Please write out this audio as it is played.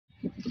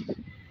The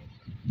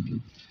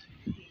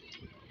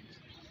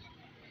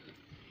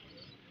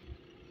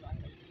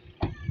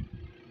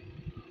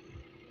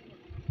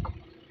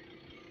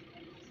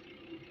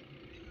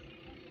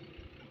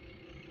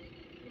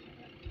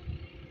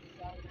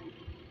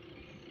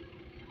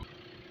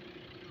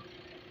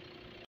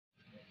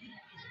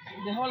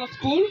whole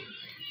school,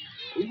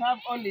 we have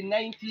only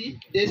 90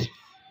 desks,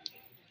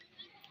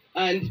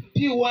 and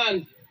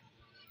P1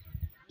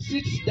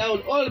 sits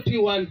down, all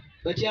P1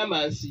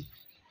 Bachiamansi,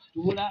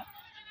 Tubula,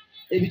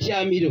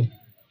 Ebichiamiro.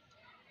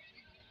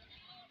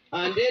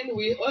 And then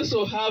we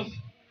also have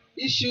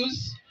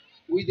issues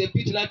with the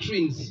pit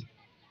latrines.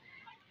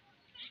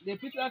 The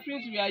pit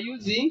latrines we are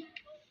using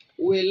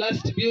were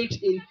last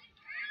built in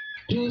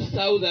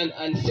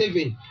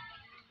 2007.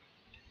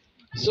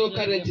 So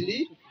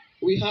currently,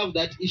 we have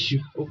that issue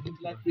of pit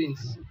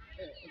latrines.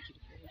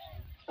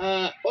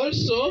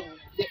 Also,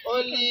 the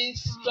only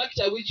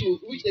structure which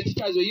the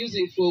teachers were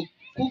using for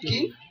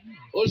cooking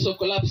also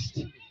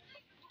collapsed.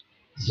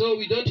 So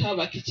we don't have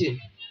a kitchen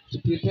to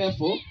prepare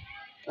for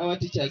our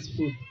teachers'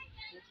 food.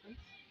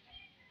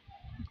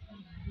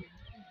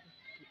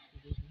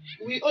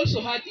 We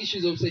also had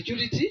issues of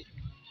security.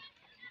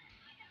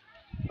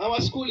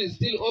 Our school is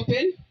still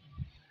open.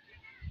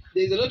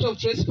 There's a lot of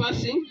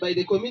trespassing by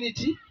the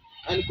community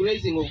and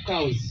grazing of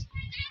cows.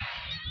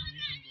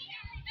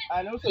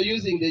 And also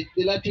using the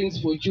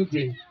latrines for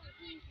children.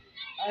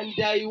 And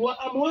I'm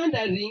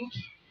wondering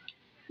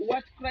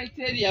what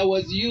criteria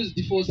was used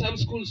for some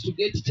schools to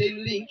get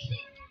chain link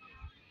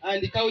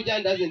and the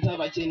Kaujan doesn't have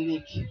a chain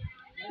link.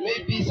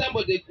 Maybe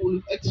somebody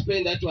could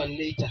explain that one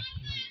later.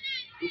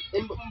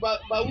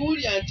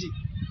 Bawuli anti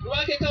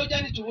lwake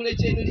Kaujan tubule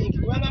chain link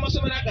kubanga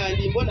amasomero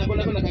gandi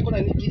mbona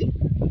kakola niki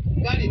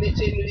gali ne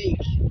chain link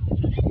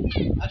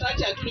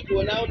atati atuli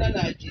kuonaona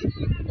naki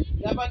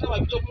nabata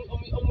babito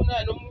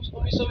omunana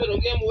omusomero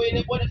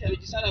ngemuwene bona cyane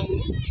kisala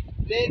mu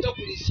nento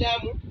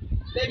kulisyamu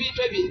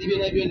nebintu ebindi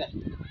byona.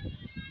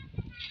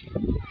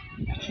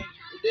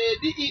 The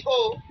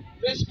DEO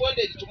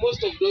responded to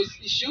most of those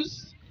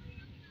issues.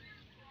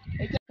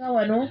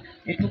 Wano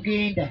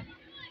etugenda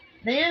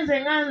naye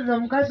nze nganza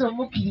omukazi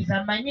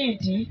omukkiriza mmanyi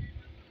nti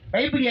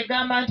Bayibuli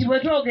egamba nti bwe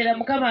twogera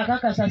Mukama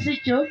akakasa si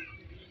kyo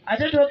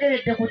ate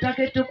twogeredde ku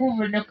ttaka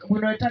ettukuvu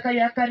buno ttaka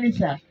lya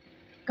kkanisa.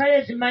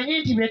 Kale mmanyi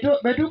nti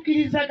bwe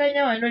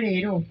tukkirizaganya wano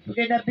leero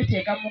tugenda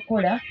biteeka mu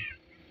kkola.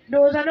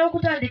 Ndowooza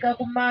n'okutandika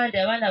ku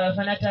Mande abaana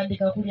bafa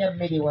natandika kulya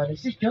mmere wano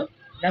si kyo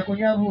na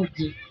kunywa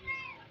buugi.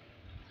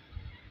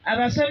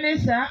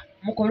 Abasomesa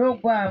mukole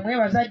ogwamwe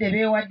bazadde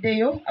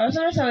beewaddeyo.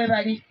 Abasomesa we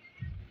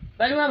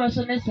baliwo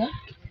abasomesa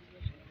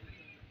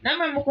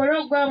namwe mukole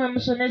ogwamwe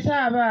musomese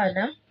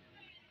abaana.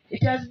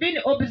 It has been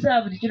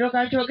observed kino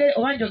kankyogere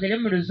oba njogere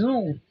mu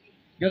Luzungu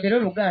njogere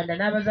Oluganda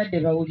n'abazadde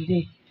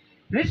bawulire.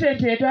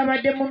 Recently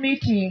twabadde mu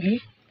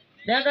meeting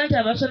naga nti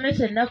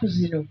abasomesa ennaku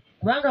zino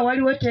kubanga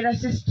waliwo tera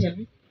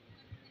system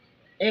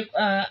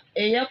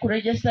eya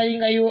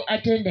kuregisteringa your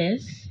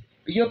attendance,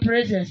 your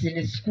presence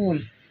in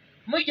school.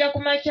 Mujja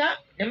kumakya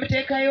ne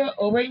muteekayo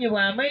obwenyi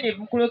bwamwe ne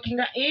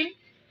mukulokinga in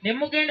ne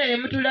mugenda ne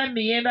mutula mu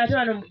miyembe ate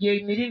wano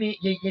emirimu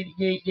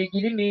gye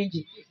giri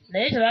mingi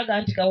naye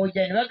tebaga nti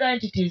kawojja ne baga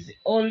nti it is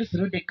all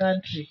through the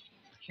country.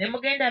 Ne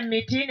mugenda mu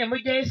miti ne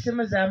mujjayo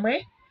essimu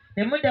zammwe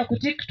ne mudda ku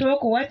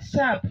TikTok,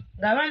 WhatsApp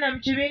ng'abaana mu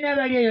kibiina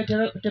bali eyo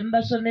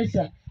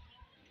temubasomesa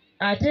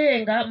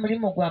ate nga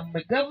mulimu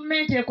gwammwe.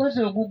 Gavumenti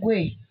ekoze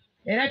ogugwe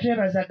era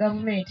twebaza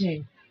gavumenti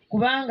eno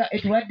kubanga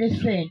etuwadde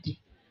ssente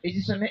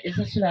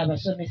ezisasula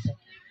abasomesa.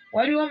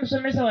 Waliwo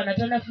omusomesa wano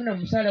atanafuna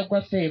omusaala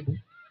gwa feebu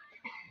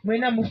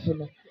mwena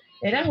mufuna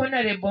era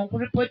honorable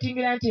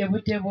nkuripootingira nti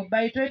Butebo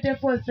by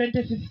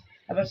 24/25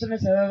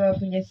 abasomesa baba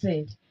bafunye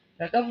ssente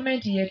nga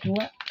gavumenti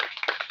yetuwa.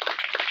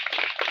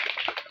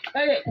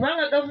 Kale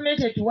kubanga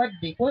gavumenti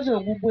etuwadde koze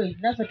ogugwe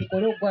naffe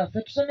tukole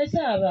ogwaffe tusomese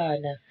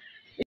abaana.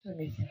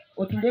 Tusomesa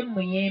otule mu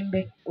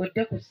muyembe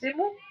odde ku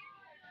ssimu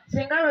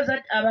singa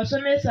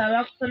abasomesa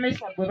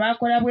abakusomesa bwe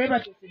bakola bwe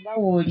batyo singa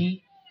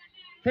wooli.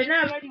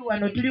 Fena abali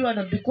wano tuli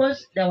wano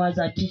because there was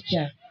a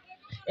teacher.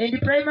 And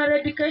primary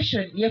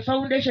education ye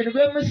foundation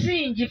gwe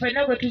musingi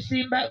fena gwe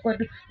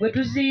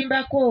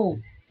tuzimbako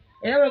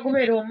era bwe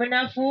gubeera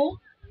omunafu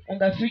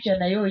nga future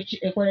nayo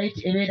ekola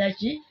ebeera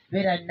ki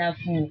beera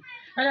nnafu.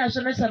 Kale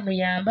asomesa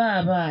muyambe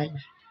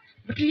abaana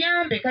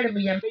mutuyambe. Kale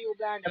muyambe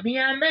Uganda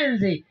muyambe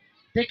nze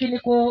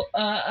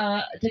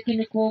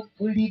technical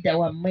leader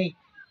wammwe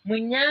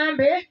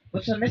munyambe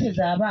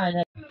busomeseza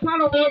abaana.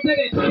 Mfano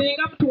mwogere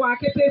singa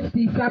mutuwaake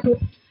testi 3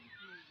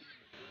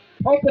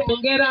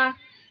 okwongera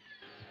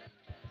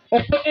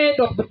oku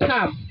end of the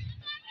term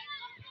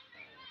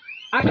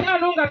ate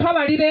ano nga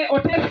twabalire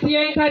otesti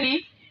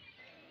yenkani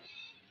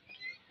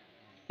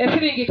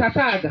esiringi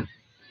 6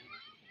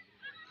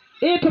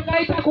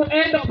 tukayita ku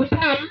end of the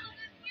term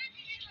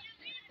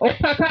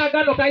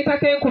okukakaaga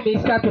nokayitako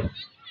 3,000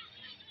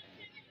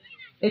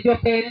 ekyo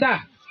 9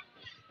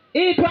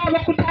 twaba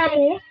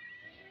kutamu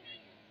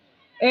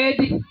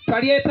edi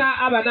twaleta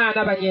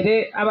abanaana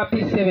banyere aba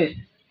P7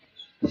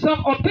 so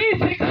o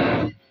P6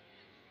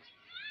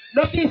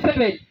 no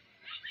P7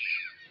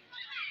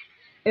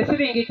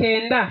 esiringi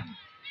 9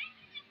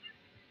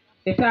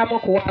 etaamu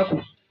okuwaaku.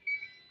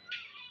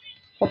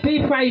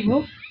 P5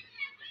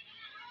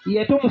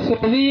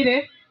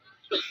 yetumusuubire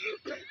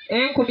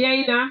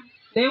 4,000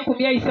 ne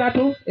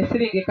 3,000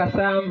 esiringi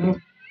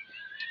 7.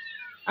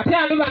 Ate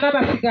anu bana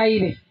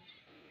basigaire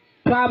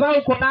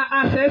twabawukuna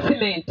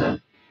assessment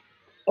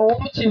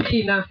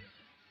ow'omukibiina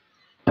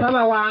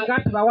twabawanga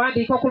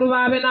tubawandiika ku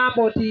lubaabe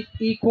namba oti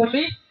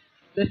 10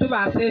 ne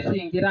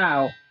tubaaseesingira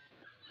awo.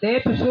 Naye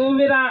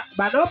tusuubira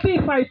bano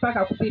P5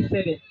 paka ku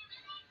P7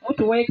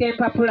 mutuweeka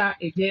empapula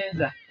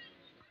ejenza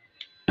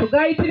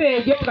tugayitire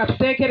egyo nga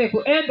tuteekere ku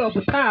end of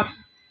term.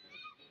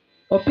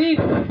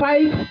 P5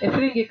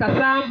 esiringi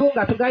 7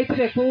 nga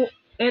tugayitire ku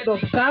end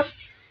of term.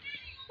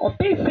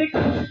 P6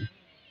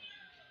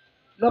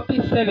 no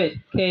P7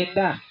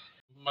 9.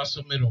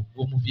 Masomero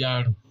g'omu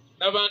byalo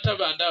n'abantu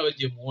abandi abo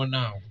gye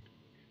muwona awo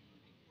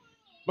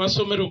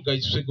masomero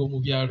gaiswe g'omu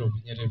byalo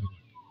binyere bino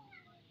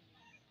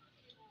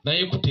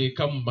naye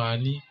kuteeka mu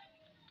maani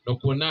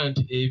n'okuwona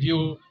nti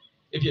ebyo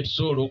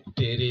tusobola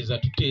okutereeza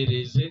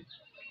tutereeze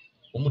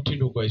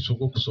omutindo gwaiswe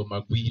gw'okusoma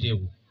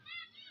gwirewo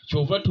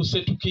kyova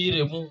tuse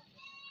tukiiremu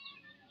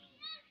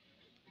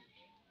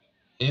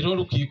era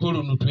olukiiko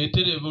luno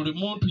twetere buli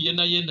muntu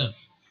yena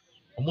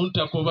omuntu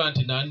takoba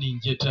nti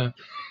naninjeta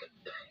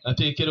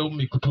nateekerawo mu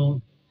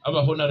mikutu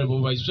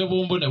abahonorable baiswe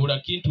bombone bula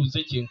kintu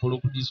nze kyenkola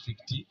ku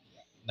district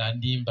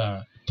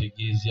nandimba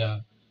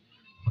kutegeeza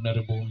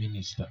honorable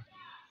minister.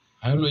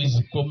 I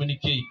always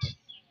communicate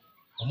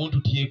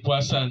omuntu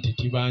tiyekwasa nti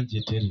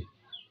tibanjetere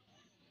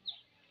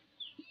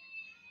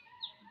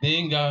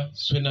nenga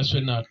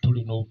swena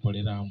tulina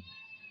okukoleramu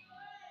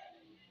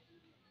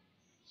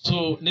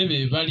so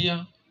nebe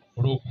balya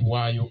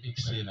olw'okuwaayo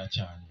ekiseera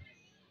kyanyu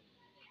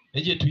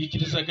egye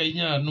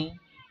tuyikirizaganya anu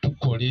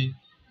tukole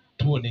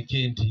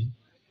tuwoneke nti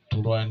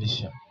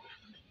tulwanisha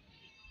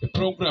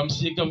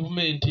programs ye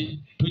gavumenti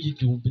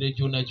tugijumbire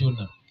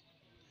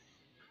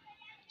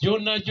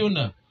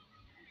jona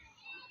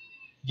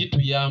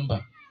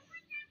gituyamba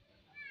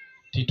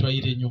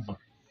titwaire nyuma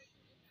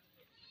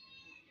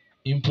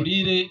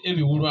impulire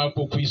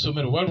ebiwulwako ku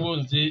isomero waliwo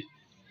nze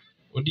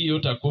odiyo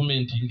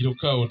takomentingire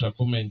okawo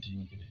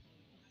takomentingire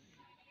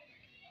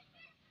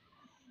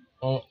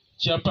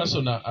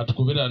chairpersona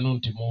atukubira anu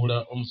nti muwula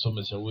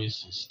omusomesa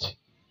w'esist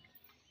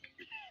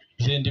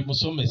nze ndi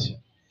musomesa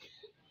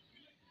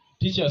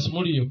teachers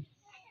muliyo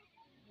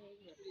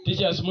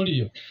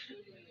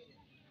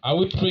are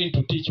we trained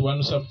to teach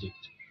one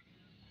subject?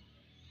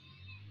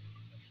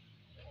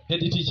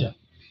 Head teacher,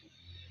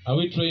 are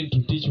we trained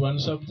to teach one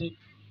subject?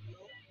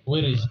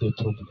 Where is the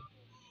problem?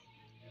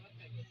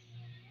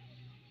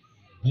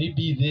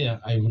 Maybe there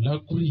I will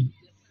agree.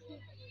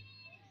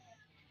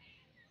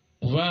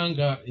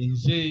 Kubanga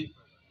nze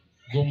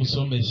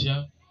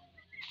g'omusomesa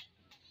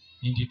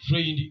ndi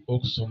trained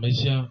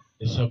okusomesa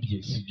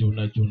subjects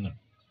jona.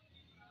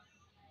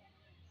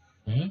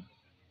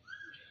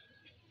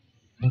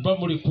 Muba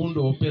muli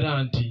kundo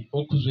operanti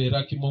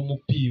okuzwera kimo mu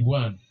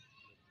P1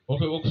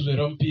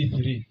 okuzwera mu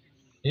P3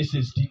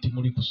 SST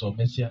muli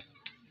kusomesa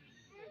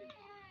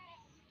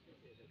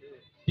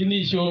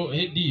inisho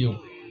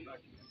ediyo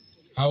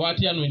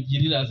awati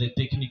anonjirira as a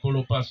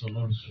technical person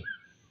also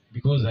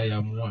because I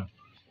am one.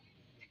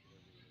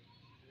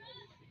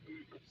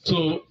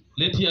 So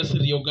let us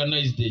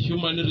reorganize the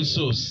human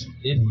resource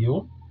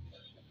area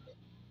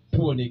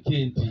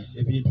tuwoneke nti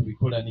ebintu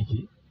bikola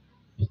niki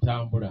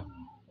bitambula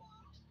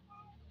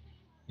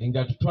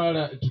nga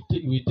tutwala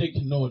we take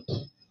note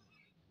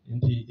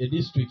nti a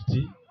district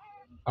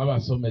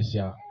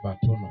abasomesya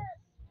batono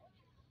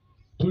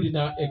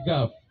tulina a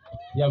gap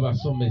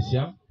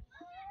y'abasomesya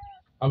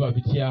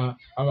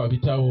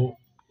ababitawo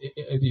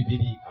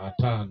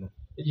 250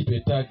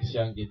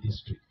 egitwetagisyange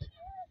district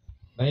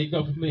naye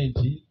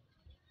gavumenti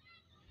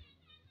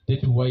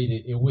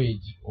tetuwaire a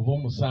wage oba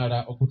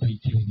omusaala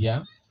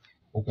okutuyikirira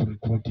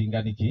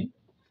okurecruitinga niki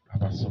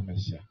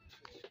abasomesya.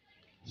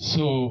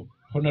 So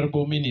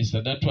Honorable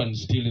Minister, that one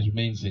still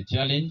remains a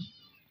challenge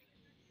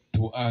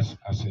to us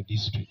as a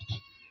district.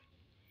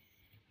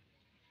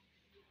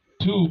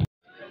 Two.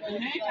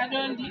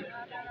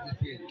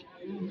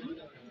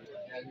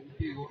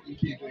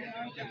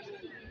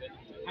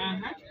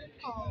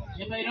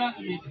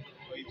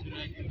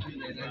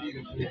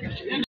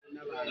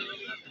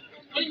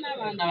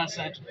 Abaana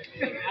basatu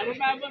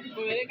ababa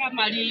tubereka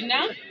malina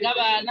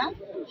gabana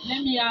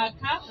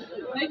n'emyaka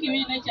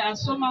n'ekibiina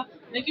kyasoma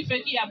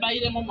n'ekifeki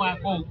yabayire mu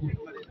mwaka ogwo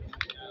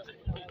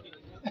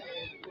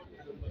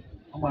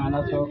omwana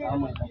soka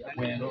amweka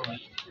kwero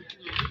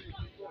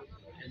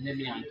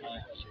n'emyaka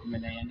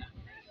 14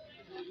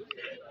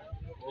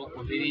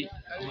 okubiri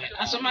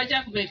asoma kya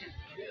kubeka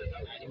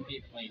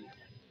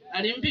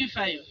ali MP5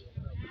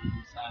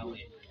 sawe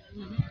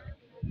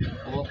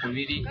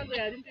okubiri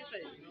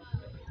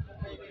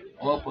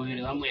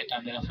okubiri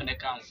bamwetabira fune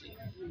kansi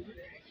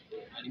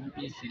ali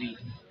MP3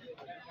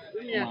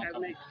 emyaka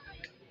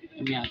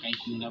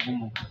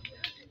 11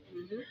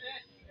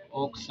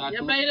 okusatu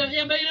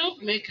yabayiro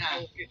okumeka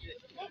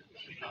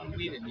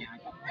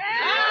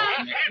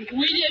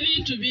wile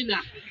bintu bina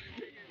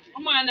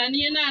Omwana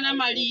niye nana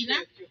Malina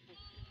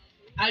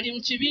ali mu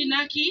kibiina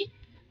ki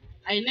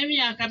ayina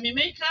emyaka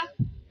mimeka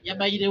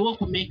yabayirewo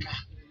kumeka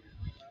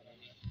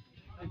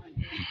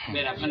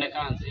bera fane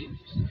kanzi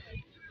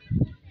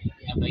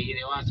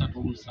yabayirewo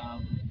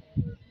 37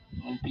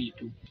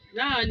 ompitu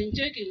nani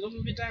nchecking mu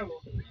bitabo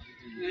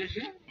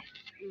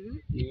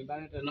ni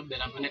bana no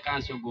bera fane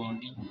kanzi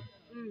ogondi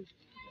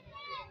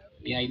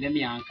yaine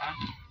emyaka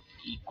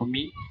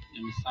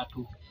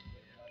 13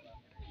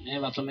 naye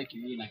basome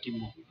kibiina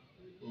kimu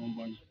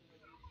ombona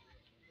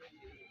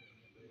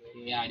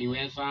yaliwo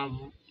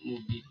 7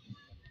 mubi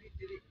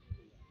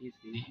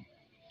isiri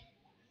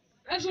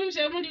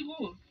asumse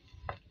muliku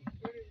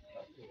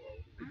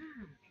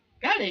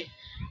kale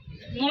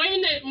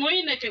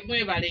moine ke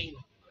mwebaleino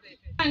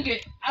ange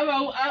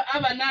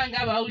abananga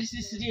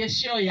abawulisisirie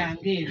show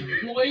yange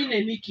moine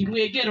niki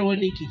lwegero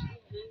niki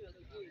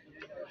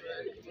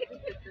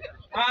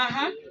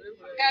aha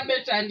kabe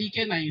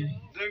tandike nayo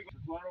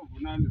twaro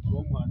bunani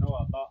twomwana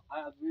waba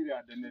azwire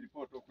adene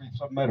report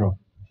okwisomero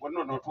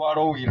wono no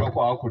twaro wiro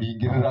kwa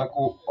kuringirira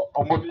ku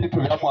omubitu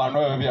ya mwana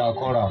oyo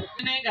byakora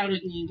nengalo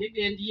nyingi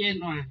gendi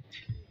yenwa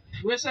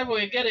wese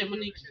boegere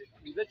muniki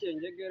nze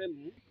kyenjegere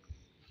mu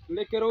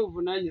tulekera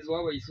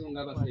obuvunanyizibwa bwaisunga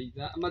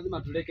abasaiza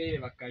amazima tulekeire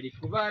bakali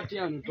kuba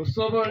atyano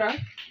tosobola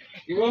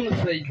iwe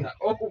omusaiza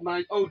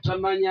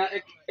outamanya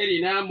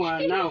erina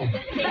mwanawo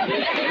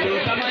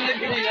notamanya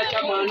ekirina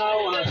kya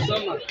mwanawo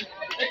wasoma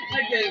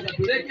ekitegeeza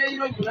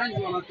tulekeire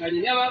obuvunanyizibwa bakali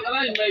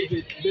abali baite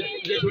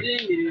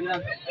gyetulingirira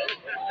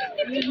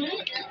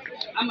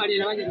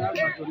amalira bange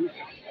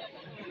batonika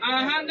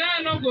aha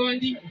ngano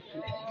gondi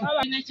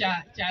abine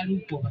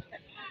kyalukoba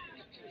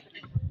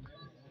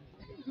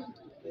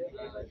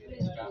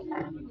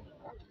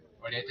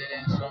oleetera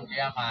ensonga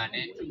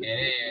y'amaani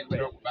era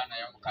eyetera okuba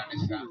nayo mu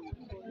kanisa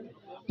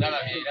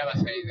tababyera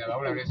abasaiza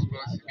bawula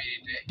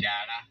responsibility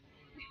gyala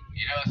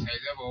era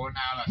abasaiza bowona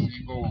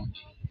abasinga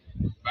obungi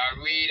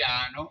balwira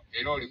ano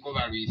era oliko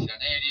balwisa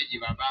naye eri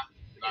egibaba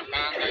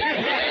bakanga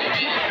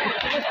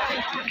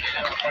era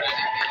bakola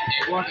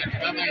nebona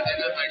tebamalira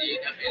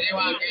n'amaliina era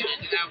ewange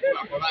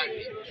ekinakubakoba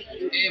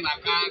nti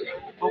makanga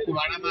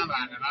okubalama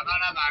abaana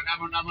babala abaana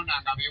bonabona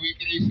nga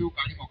bewiikira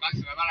isuuka ni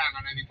mukasi babalanga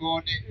na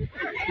bigonde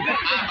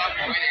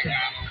abakowerenga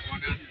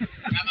abakona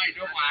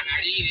tamalira omwana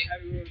aliire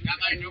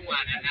tamalira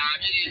omwana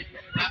naabire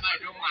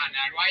tamalira omwana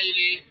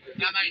alwaire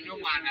tamalira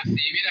omwana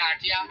asiibira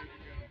atya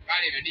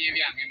kale ebyo niyo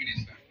byange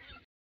minisita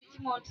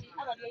nti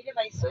ababyaire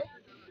baiswe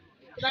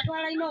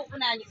tebatwala ino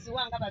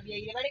obuvunanyizibwa nga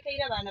ababyaire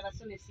balekeire abaana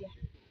basomesya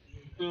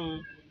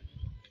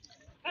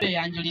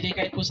yanjulire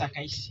kaikusa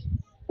kaisi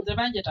nze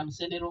banjeta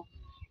Musenero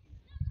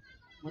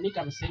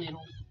Monica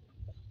Musenero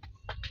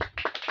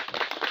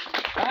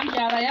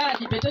bambyala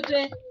yadi betete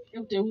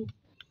eutewu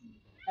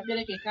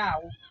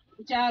aberekekaawo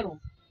kukyalo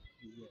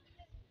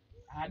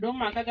ade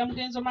omumaka ga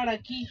Mugenzo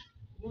Malaki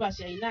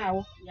mubasi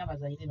ayinaawo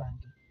yabazaire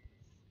bange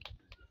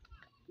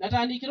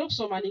natandikira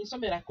okusoma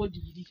ninsomera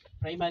Kodiri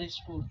primary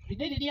school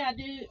lideri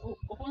lyade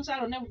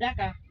okunsalo ne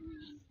budaka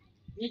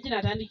nyeki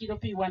natandikira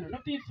P1 no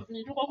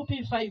nituko ku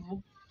P5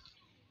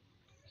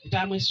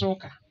 itamu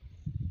esoka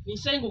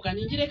nisenguka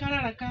ninjire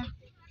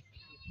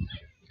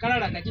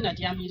kalalaka jina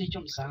tyamire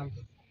kyo musanvu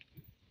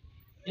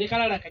ile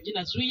kalalaka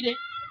jina zwire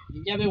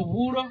ninjabe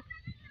ubulo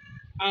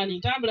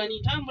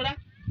nintambula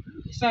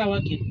esawa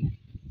kino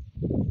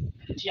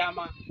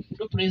tyama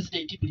do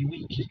president buli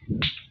wiki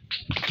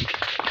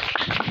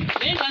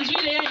nenga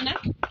nzwire yaina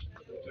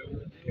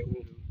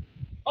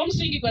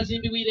omusingi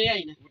gwazimbiwire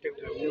yaina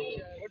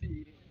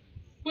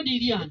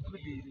Kodiriano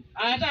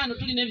atano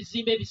tulina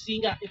ebizimbe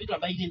ebisinga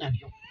ebitwabaire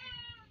nabyo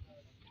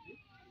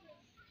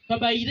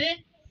twabaire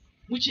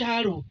mu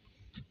kyalo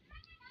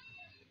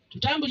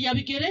tutambulya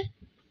bikere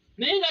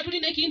naye nga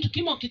tulina ekintu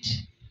kimo kiti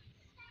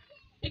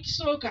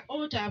ekisooka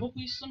otaabo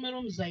kwisomero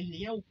omuzaire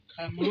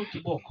yawuka mulo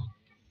kiboko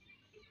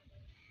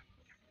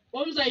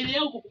omuzaire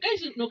yawuka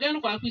kaisi nogenda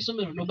kwa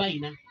kwisomero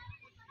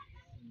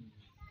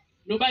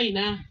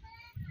nobaina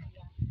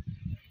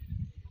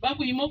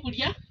bakuyima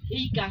okulya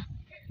eika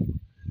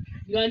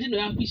ngandi no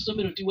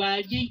yakwisomero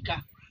tiwaje eika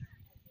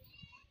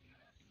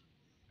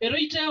ero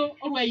iteo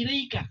olwaire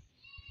eika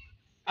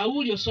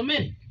awuli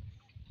osomere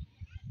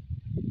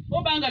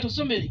obanga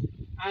tosomere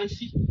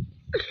ansi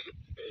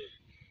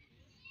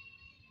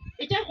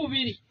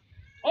ekyakubiri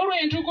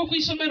olwentuuko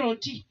kwisomero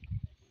nti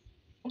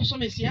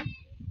omusomesya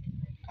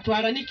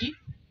atwala niki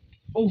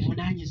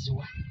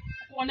obuvunanyizibwa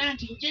okuwona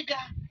nti njega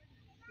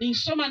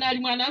ninsoma nali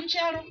mwana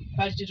mukyalo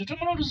bali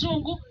titutumula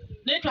oluzungu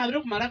naye twabire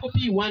okumalako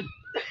P1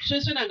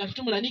 swenswena nga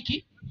tutumula niki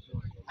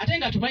ate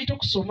nga tumaite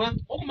okusoma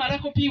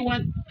okumalako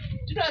P1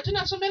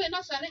 tunasomere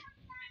nasale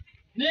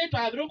naye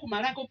twabire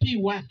okumalako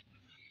P1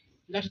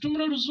 nga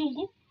tutumula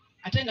oluzungu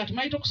ate nga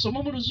tumaite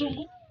okusoma mu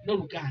luzungu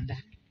n'oluganda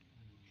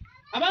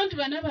abantu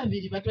bana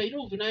babiri batwaire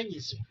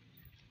obuvunanyizibwa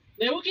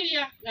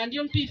newukirya nga ndi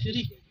P3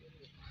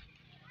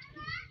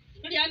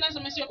 tuli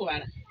anasomesya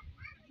okubala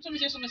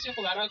somesya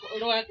okubala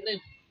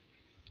olwalevu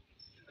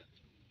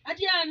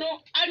ati ano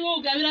aliwo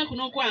ogabira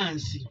kuno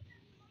kwansi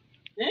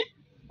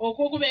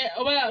okwokube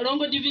oba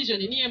longo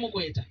division niye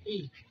mukweta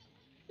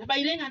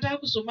nabaire nga ntaka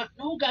kusoma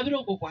n'ogabira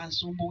okwo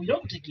kwansumbuwira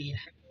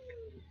okutegeera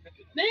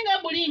naye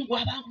nga bulingwa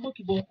abankuba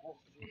kiboko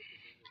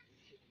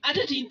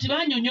ate nti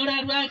banyonyola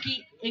lwaki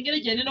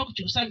engeri gye nina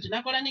okukyusa nti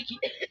nakola niki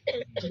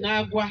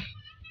tinagwa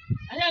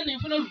ate ano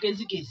nfuna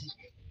olugezigezi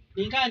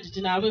ninka nti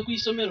tinaabe ku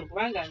isomero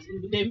kubanga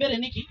ndembere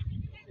niki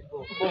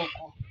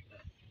kiboko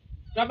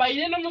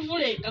nabaire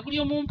n'omuvule nga guli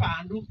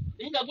omumpandu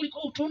naye nga guliko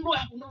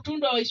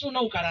otundwa waisi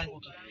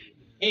onawukalanguke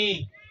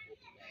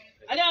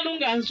ali ano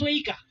nga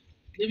nsweika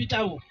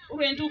nebitabo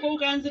olwentuuka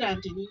obukanzira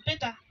nti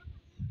nimpeta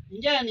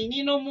njani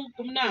nina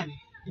omukumunani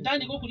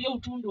ntandika okulya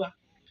obutundwa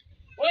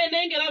oye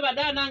nengera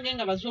abadde nange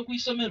nga bazwa ku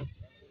isomero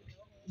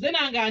ze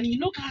nange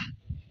aniinuka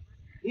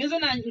ngeze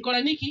nkola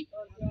niki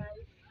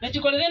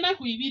nakikolere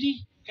enaku 2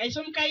 kaise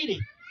omukaire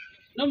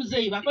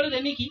n'omuzeeyi bakolere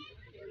niki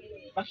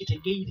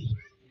bakitegeire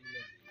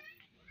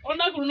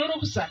olunaku luno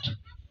olwokusatu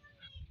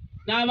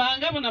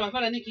nabanga bona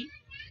bakola niki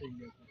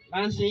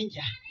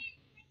bansenja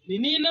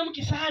niniina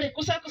mukisaale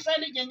kusakusa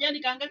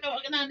nejenjanikanga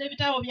kawagenana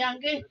ebitabo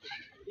byange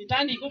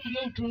ntandika okulya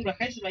obutundwa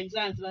kaisi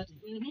bayizanzi bati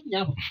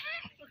nyabo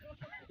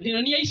lino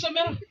niyo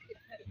isomero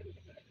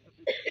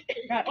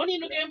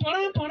oniinuka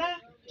empolampola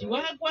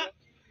tiwagwa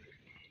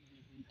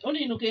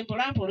oniinuka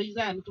empolampola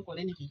izanu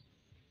tukole niki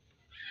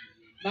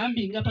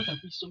bambinga paka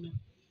ku isomero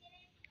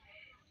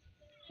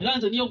era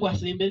nze niyo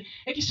gwasembere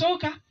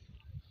ekisooka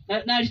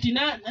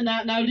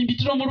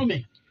nalimbitira omulume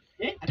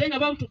ate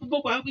nga bakutukuba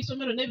okwaba ku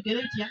isomero n'ebigere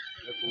bitya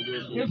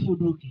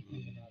efuduuke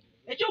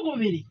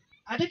ekyokubiri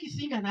ate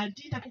kisinga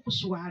nalitiitako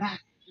kuswala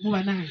mu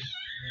banange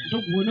nti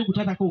oguwona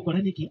ogutatako okola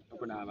niki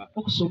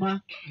okusoma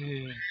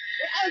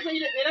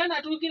era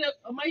natuukire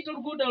omaite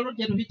oluguudo olwo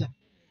gye lubita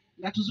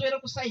nga tuzwere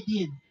ku saidi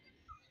eno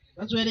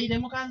bazwereire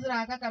mukanzira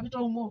akakabita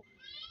omwo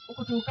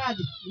okutuuka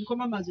adi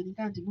nkoma mazi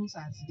ninka nti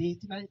munsaasire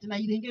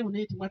tinayirengemu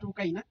naye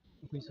timwatuuka ina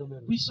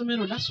ku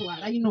isomero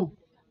naswala ino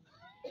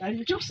ali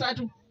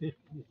mukyokusatu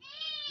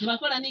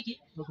nibakola niki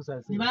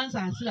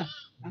nibansaasira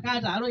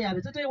akaata alo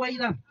yabe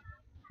tetewairamu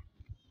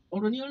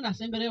olwo niyo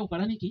nasembereyo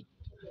okola niki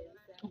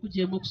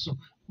okujeemu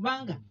okusoma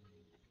kubanga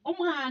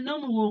omwana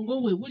omuwongo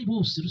we bulimu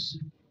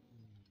obusirusiru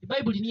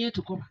ebayibuli niyo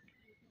etukoba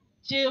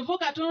kyevo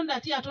katonda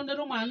ati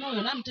atondera omwana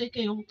oyo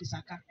namuteekeyo mu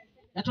kisaka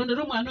yatondera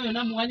omwana oyo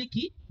namuwa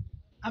niki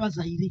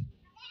abazaire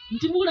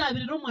nti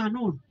mulabirira omwana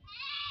ono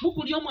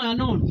mukulya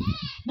omwana ono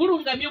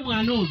mulungamya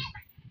omwana ono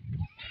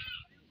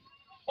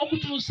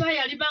okutuusa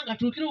yalibanga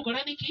tuukire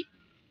okola niki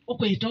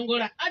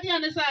okwetongola ati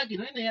ane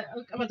saagino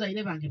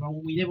abazaire bange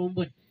bawumwire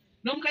bombone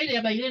n'omukaire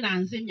yabaire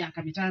nanze emyaka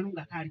 5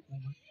 nga kaali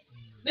kuuma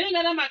naye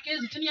nga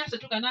namakezi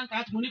tinyasetukananka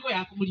ati muniko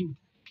yakumulimu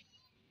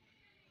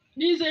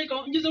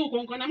njize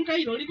ukonkona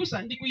mukaire oli kusa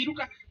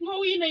ndikuiruka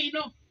ngowiine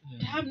ino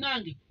tamu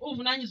nange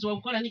obuvunanyizibwa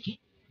bukola niki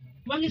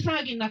kubanga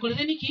esaagi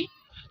nakolere niki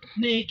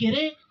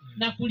neegere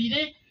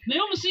nakulire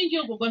naye omusingi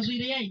ogwo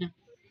gwazwire yaina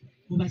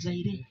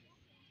mubazaire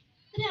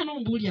eri ano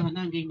mbuulya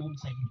banange ino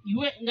omuzaire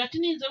iwe nga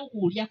tininze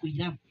okuwulya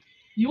kuiramu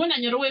iwe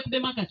nanyoro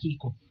weekubemu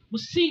akakiiko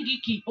musingi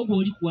ki ogwo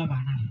oli kuwa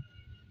abaana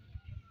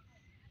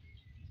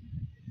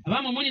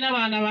abamu muli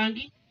n'abaana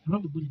bangi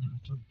abamu muli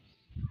n'abatono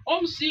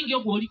omusingi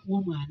ogwo oli kuwa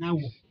omwana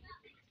wo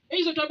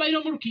eizo twabaire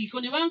mu lukiiko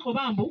ne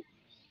bankoba mbu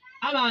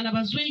abaana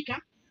bazweika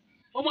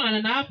omwana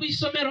naaba ku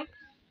isomero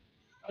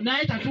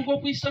naye tatuuka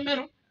ku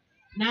isomero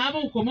naaba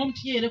okoma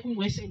omutyeere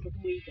kumwesente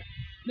okumwiga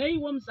naye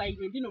iwe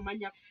omuzaire ndi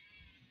nomanyako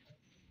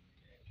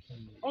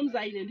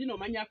omuzaire ndi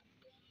nomanyako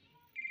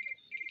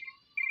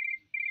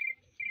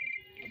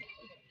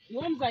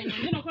iwe omuzaire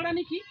ndi nokola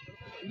niki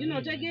ndi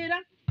notegeera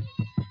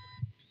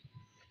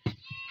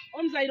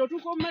omuzaire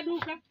otuuka omu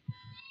maduuka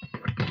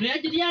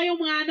noyagiryayo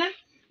omwana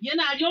ye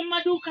naali omu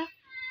maduuka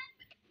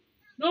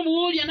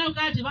n'omuwulya nawe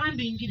kati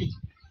bambingire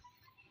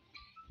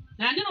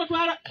nandi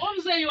notwala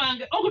omuzeeyi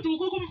wange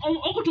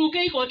okutuuka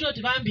eikooti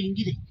oti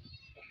bambingire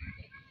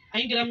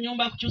ayingira mu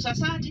nyumba akukyusa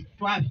saati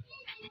twabe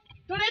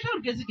toleeta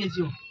olugezigezi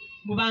olwo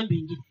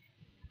mubambingire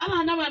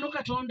abaana bano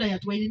katonda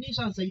yatwaire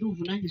ninsansaire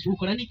obuvunanyizibwa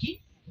okola niki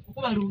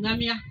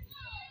okubalungamya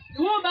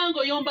iwe obanga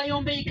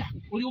oyombayombeika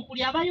oli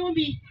ukulya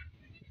abayombi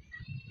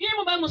ye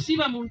muba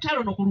musiiba mu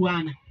ntalo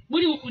nokulwana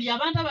muli ukulya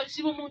abantu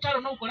abasiiba mu ntalo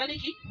nokukola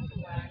niki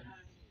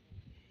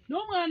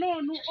n'omwana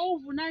ono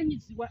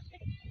obuvunanyizibwa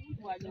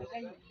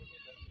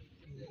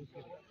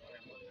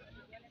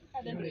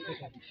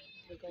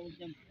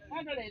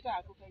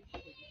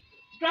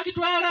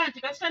twakitwala nti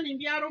kasita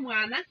nimbyala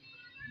omwana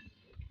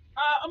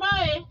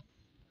omaye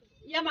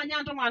yamanya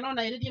nti omwana ono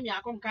ayiredde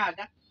emyaka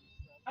 6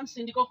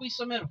 amusindika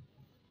okwisomero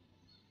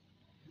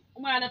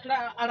omwana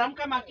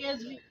aramuka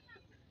makezi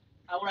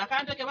awula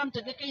kanteke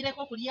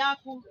bamutegekeireko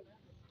kulyaku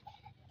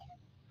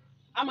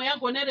amwe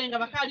yagonere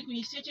nga bakaali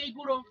kuyisya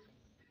ekyeigulo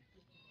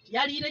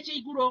yaliire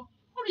ekyeigulo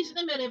olwisi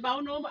nemere bawo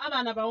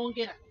abaana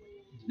bawongera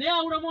naye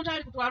awula omuntu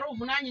ali kutwala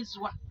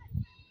obuvunanyizibwa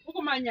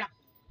okumanya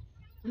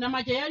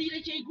namaja yaliire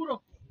ekyeigulo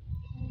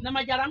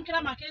namaja aramukira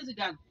amakezi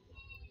gano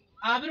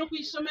abire ku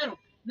isomero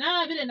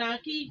naabire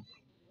naki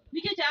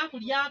niki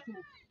ekyakulyaku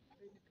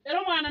era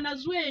omwana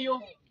nazweeyo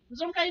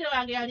nze omukaire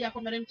wange yali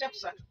akomere mu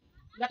kyakusatu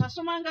nga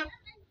tasomanga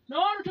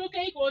n'olutuuka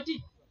eikooti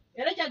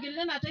era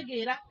kyagirire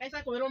nategeera kaisa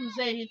akobera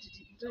omuzeeyi nti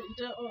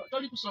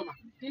toli kusoma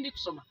tindi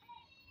kusoma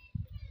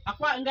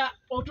nga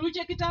otuuka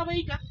ekitabo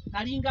ika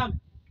kalingamu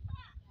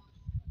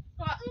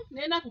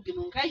nena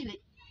kugino nkaire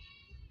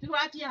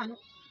tirwatyano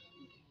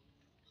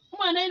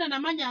omwana yina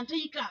namanya nti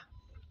ika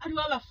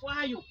aliwo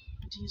abafaayo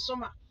nti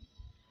nsoma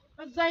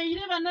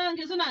bazaire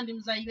banange ze nandi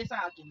muzaire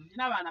saakino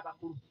ndina abaana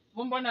bakulu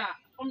bombona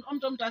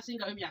omuntu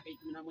omutasingawo emyaka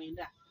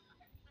 19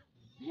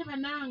 naye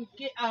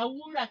banange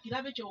awula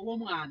kirabe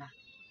ky'ow'omwana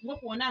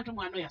ng'okuwona nti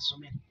omwana oyo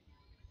asomera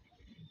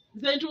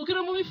nze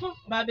ntuukire mu bifo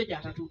baabe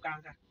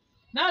gyatatuukanga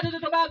naate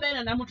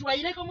tobaabeera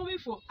namutwaireko mu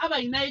bifo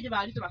abalinayo gye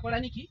baali tebakola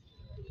niki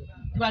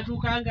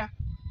tebatuukanga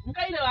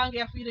mukaire wange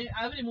yafiire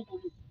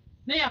 21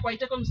 naye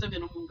yakwaiteko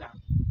Museveni mu ngalo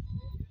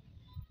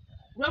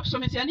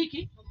lw'okusomesya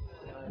niki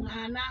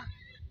mwana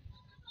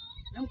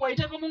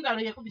nkwaiteko mu ngalo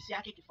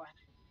yekubisyako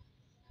ekifaananyi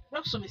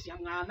lw'okusomesya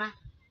mwana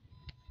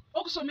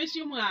okusomesya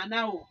omwana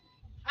wo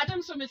ate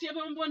musomesye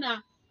bombona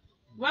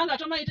kubanga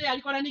tomaite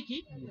yalikola niki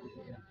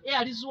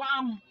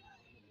eyalizwamu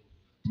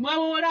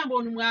timwawola mbu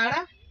ono mwala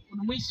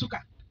ono mwisuka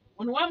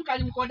ono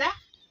wamukali mukoda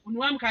ono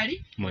wamukali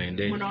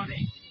munobe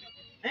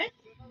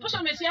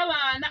tusomesya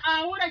abaana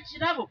awula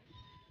kirabo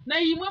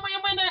naimwe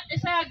mwena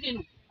esaa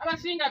gino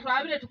abasinga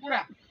twabire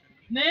tukula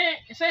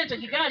naye esente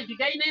gigaali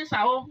gigaine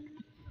ensawo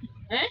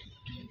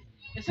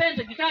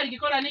esente gikaali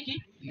gikola niki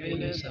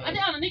ate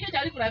ano niki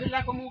kyali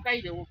kulabirirako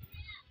mukairewo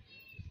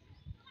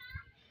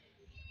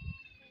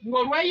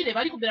ng'olwaire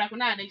bali kubira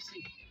kunaana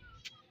isimu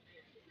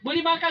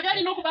buli maka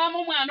gali n'okubaamu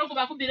omwana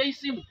ogubakubira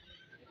isimu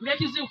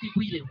ng'ekizibu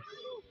kigwirewo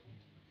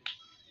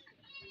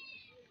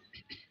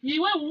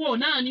iwe wuwo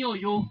naani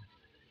oyo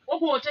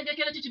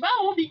ogwotegekera kiki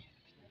bawubi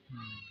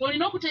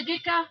olina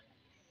okutegeka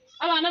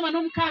abaana bano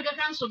 6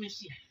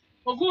 kansomesya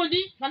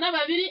ogundi bana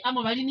 2 amo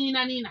bali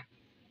niina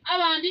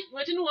abandi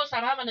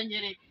wetinuwosala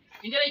abananyere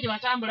engeri gye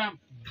batambulamu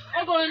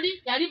ogundi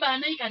yali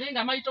baanayi kate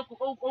nga maite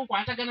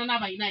okukwatagana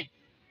n'abalinaye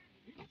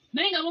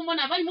naye nga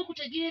bombona bali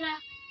mukutegeera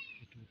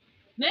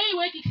naye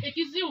iwe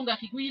ekizibu nga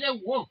kigwire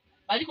wo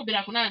bali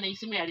kubira kunaana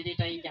isimu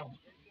yalireeta enjawulo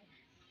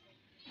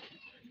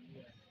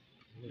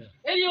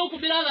eri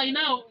okubira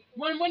abalinawo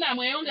mbona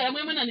mweyongera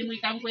mwemana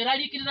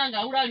nimwikamukweraliikirira nga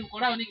awula ali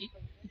ukolawo niki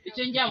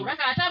ekyenjawulo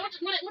ate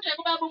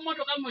muteekubaba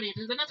mumotoka mumuleete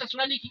nze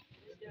nasasula niki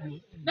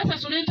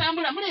nasasula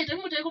entambula muleete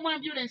mumuteeka mu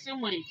ambulensi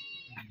mumuleete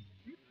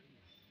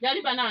yali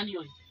banaani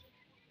oyo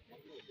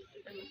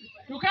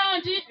tukaa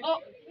nti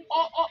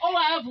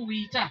owaavu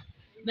wiita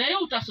naye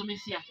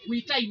utasomesya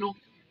wiita ino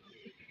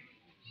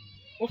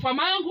ofa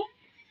mangu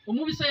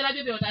omubiseera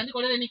byo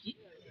byotandikolere niki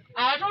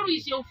ate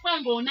olwisye ofa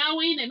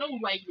ng'onaaweine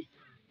n'obulwaire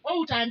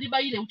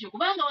outandibaire utyo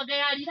kubanga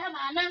wagayalira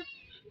abaana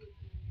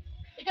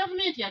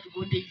egavumenti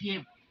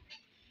yatugondeeryemu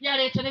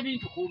yaleetera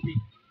ebintu kumpi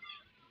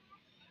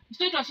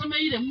ise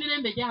twasomeire mu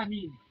mirembe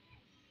gy'amiini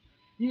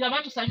nga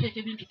batusalireko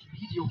ebintu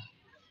tubiryo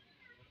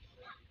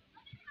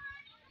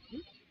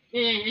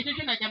ekyo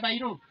kyona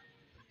kyabairo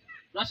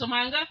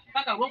twasomanga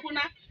paka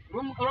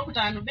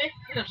olwokutaano be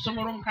era tusoma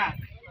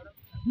olwomukaaga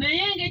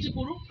naye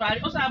ng'ekikulu twali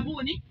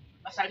osaabuuni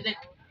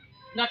basalireko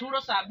nga tuula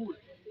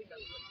osaabuuni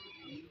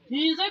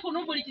nze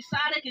kuno buli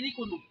kisaale kiri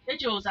kuno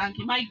ekyoza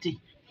nkimaite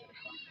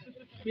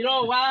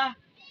birowa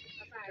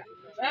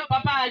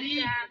papaali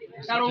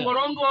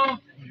kalongolongo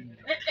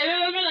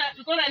ebyo byona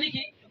tukola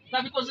niki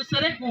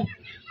babikozesereku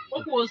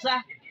okwoza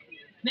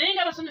naye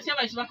nga basomesya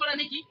baisu bakola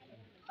niki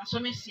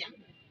basomesya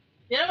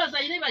era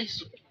bazaire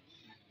baisu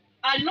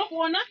alina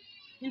okuwona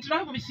nti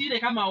bakubisiire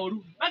kamawolu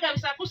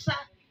bagabisa kusa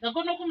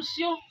gagona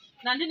okumusyo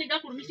nandini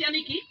gakulumisya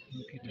niki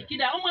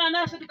ekida omwana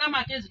asetuka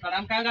amakezi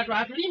twalamukanga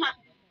twatulima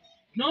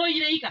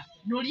noyireika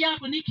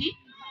nolyaku niki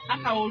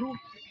akawolu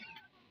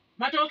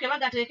matooke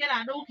bagateekera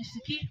adowu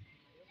kisiki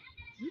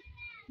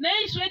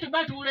naye iswe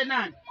tubatuule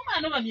nani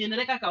omwana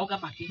obamyenereka akawoga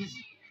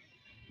makirizi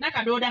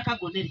nakadooda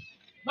kagonere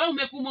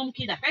bawumekuuma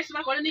omukida kaisi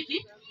bakole niki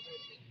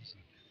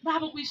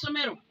babo ku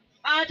isomero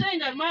ate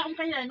nga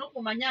omukaire alina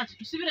okumanya nti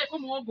tusibireko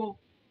muwogo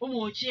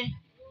omwokye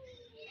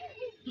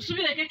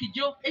tusibireko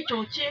ekijo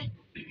ekyokye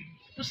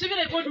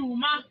tusibireko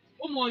duuma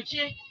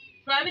omwokye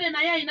twabire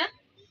naye ayina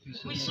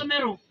ku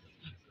isomero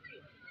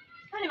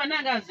kale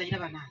banange abazaire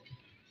banange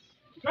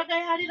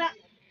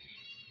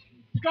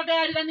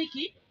tutwagayalira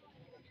niki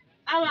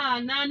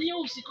abaana niyo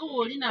usiko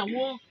wooli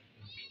nawo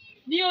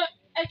niyo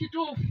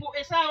ekituufu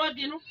esaawa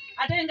gino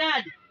ate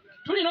ngaadi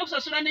tulina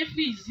okusasula ne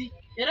fiizi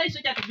era iso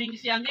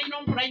kyatubingisyanga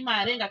ino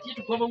mupuraimare nga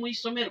titugoba mu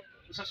isomero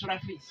tusasula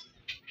fiizi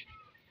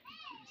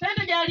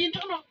sente gyali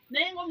ntono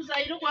naye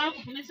ng'omuzaire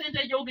gwakufuna esente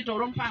egyo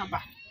ogitoola omupamba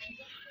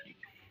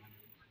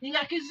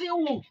nga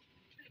kiziwu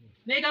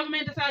naye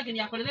gavumenti esaawa gino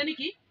yakolere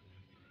niki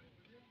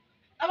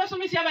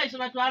abasomesya abaiso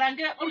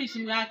batwalange olwisi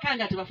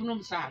mwakanga tebafuna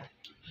omusaala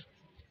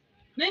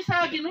naye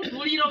saawa gino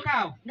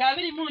mulirokaawo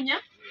ng'abiri munya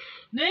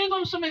naye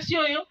ng'omusomesya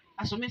oyo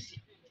asomesya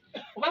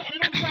oba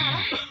afunira omusaala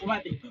oba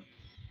de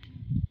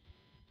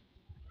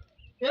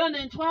era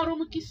nentwala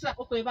omukisa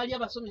okwebali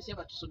abasomesya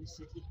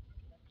batusomeserye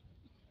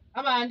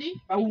abandi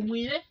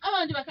bawumwire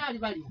abandi bakaali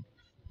balya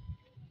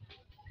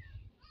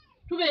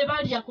tube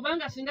balya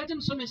kubanga singa ti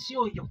musomesya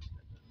oyo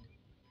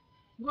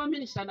Ngo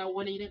minister na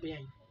uoneire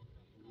byayi.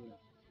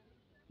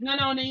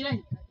 Ngana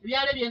oneire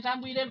byale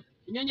byentambwire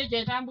nyonye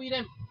je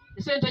ntambwire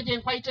esente je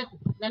nkwaiteku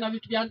ngana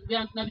bitu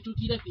bya na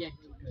bitukire byayi.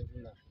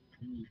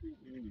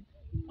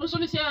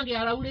 Omusomesa yange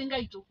alawule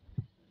ngaito.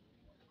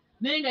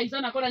 Nenga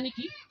izana kola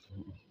niki?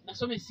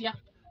 Nasomesya.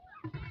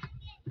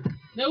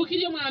 Ne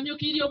ukiriyo mwami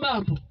ukiriyo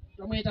bampo.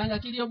 Tomwetanga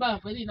kiriyo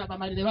bampo eli na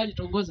bamalire bali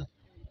tongoza.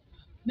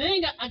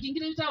 Nenga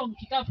akingire bitao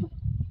mkikapu.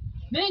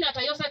 Nenga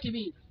atayosa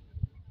kibinga.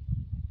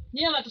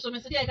 Nyewe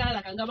batusomesya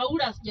ikalala kanga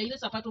baula sijaile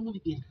sapato mu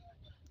bigere.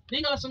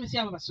 Nenga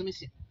basomesya aba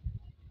basomesya.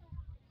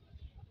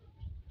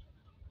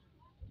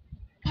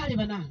 Kale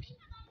banange.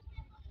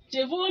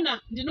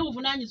 Chevuna ndino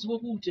uvunanyizibwo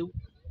kuute.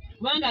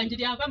 Kubanga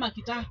njiri akama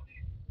kita.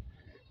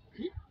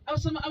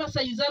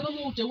 Abasayiza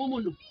abamute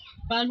wumuno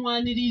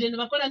banwanirire ne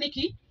bakola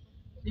niki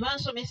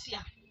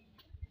nibansomesya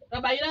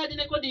babayira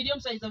adine kodi iliyo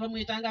musayiza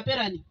bamwetanga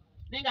perani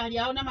nenga ali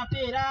aona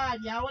mapera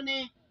ali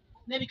aone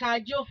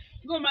nebikajo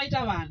ngo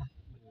maita bana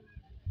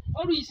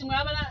olwisi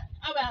mwabana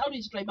aba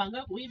olwisi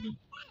twaibanga kuibi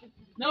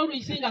na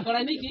olwisi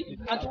ngakola niki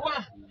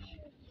atuwa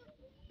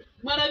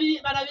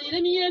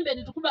marabire miyembe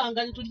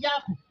nitukubanga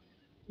nitulyako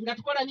nga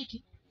tukola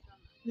niki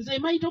nze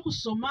maito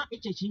kusoma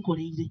eche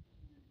kinkoleire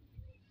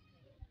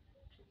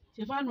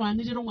Stefano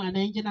aniriro mwana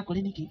enje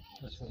nakole niki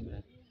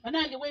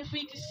banange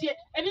wefiitisye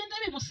ebintu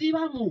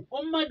ebimusiibamu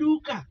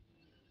omumaduuka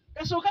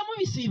kasooka mu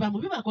bisiibamu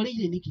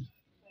bibakoleire niki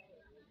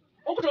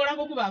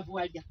okutoolako kubaavu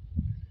walya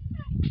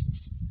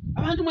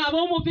abantu mwaba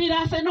omupiira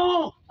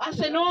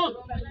Arsenal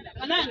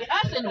banange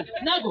Arsenal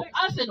nago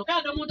Arsenal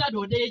kade omuntu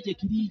adoodere gye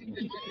kiri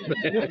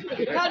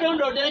kade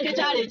ondodereke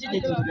kyalo ekide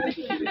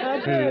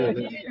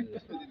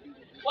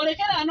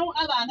olekera ano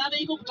abaana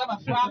abeiko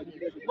kutabafwa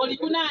oli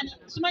kunani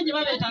simanyi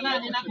babeeta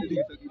nani nakuge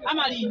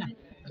amalina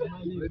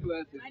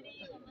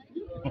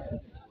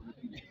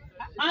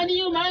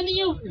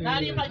maniyu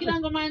nali mpagira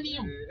ngo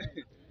maniyu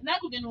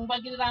nakuge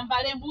numbagirira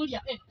mbale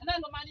mbulya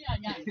nango maniyu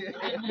anyani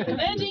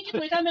neti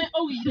kitwekame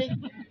owire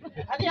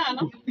ali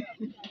ano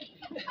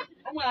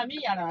omwami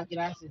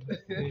yalagira ase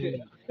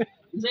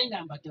nze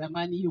ngambagira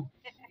maniyu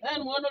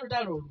nani muono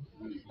lutalo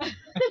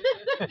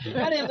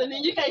kale nze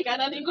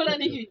ninjikaikana ninkola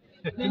niki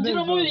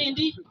ninjiro mu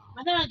bindi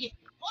banange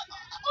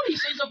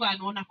oliso izo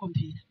banoona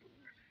kompira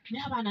ne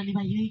abana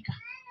nibayirika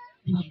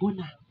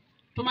nibagona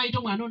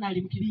tomaito mwana ona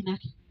ali mukibina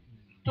ki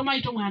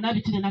tomaito mwana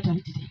abitire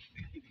natabitire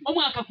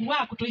omwaka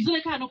kuwako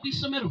toizire kano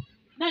kwisomero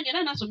nange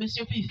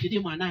nanasomesyo pifiri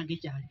mwanange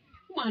cyane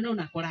mwana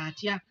ona kola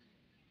atya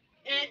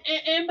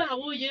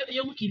embawo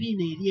yo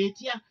mukibina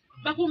erietya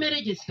bakume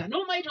register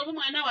no maito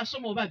omwana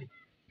wasoma obabe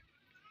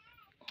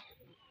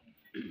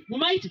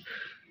mumaite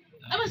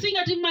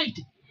abasinga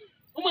timaite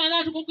omwana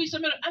atuko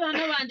kwisomero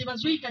abana bandi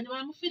bazwika ni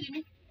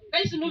bamufirimu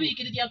kaisi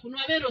mubikirira kuno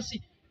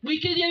aberosi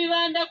mwikirira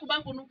bibanda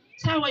kubakuno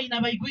sawa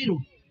ina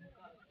baigwiro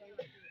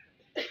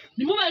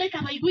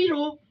nimubaleka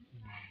baigwiro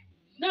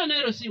nano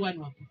erosi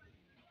wanu hapo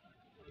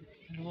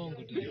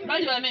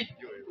bali bame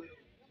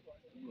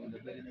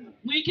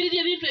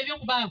mwikirira bintu ebyo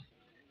kubabu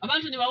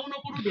abantu ni bawuno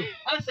kurudo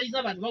abasayiza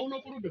abantu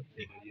bawuno kurudo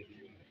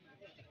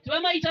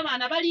tubamaita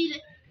abana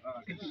balire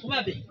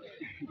kubabe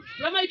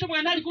tubamaita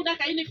mwana ali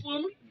kudaka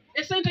uniform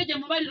esente je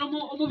mubaliro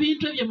mu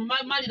bintu ebyo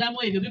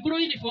mumaliramu ebyo biguru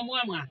uniform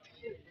wa mwana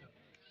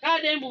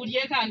kade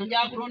mbulye kano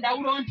yakuronda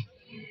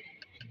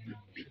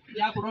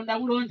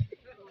ulondi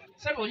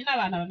sebo nina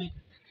bana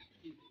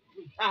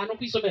bameka no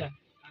kwisomera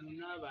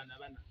Bana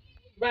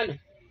bana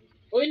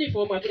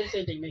uniform akire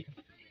sente imeka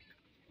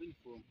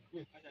uniform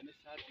hata ne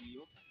shati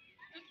yo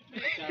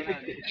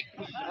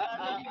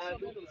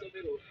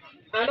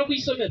no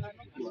kwisomera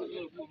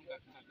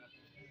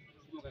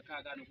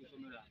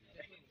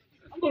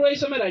Ngoro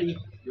isomera li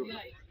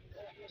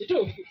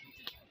Kitu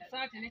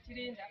Sati ne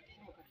kirinda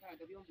mu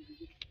kakaga byombi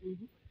bibiri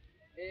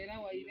era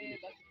waire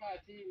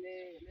basikati ne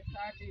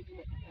sati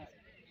mu kakaga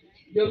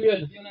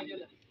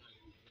byona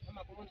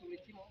kama kwa mtu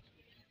wetimo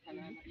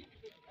kanana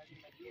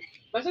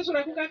basa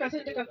sura kukaka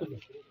sente kakuno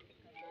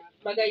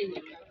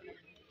bagaini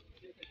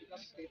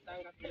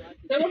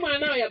Tabo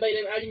mwana ya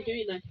baile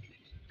alimkibina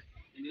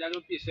ndira lo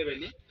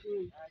P7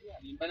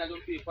 nimbana lo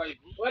P5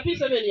 wa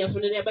P7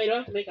 yafunele ya baile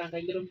wako meka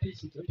angangiro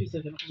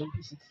P7 kuzo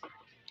P6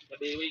 ya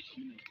baile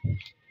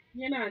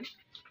ni nani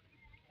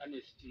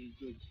Honesty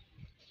George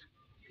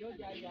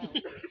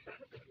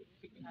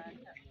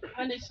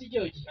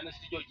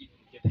Honesty George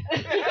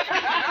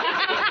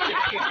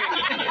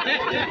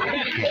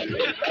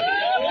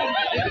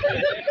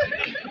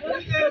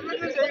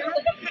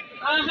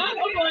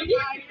okondi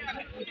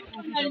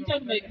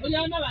alichomeka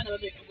uliona bana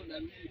babeka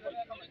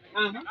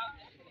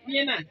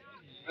ni nani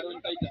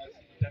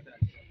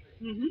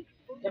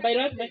ya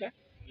baile wako meka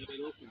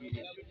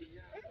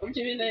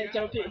umchibine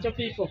cha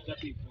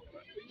P4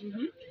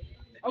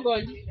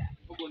 ogondi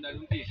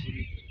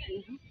lumpisi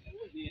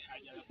ni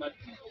haja la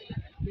bati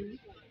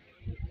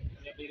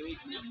ya baile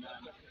wiki na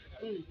mama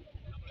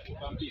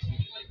bampisi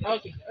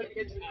okay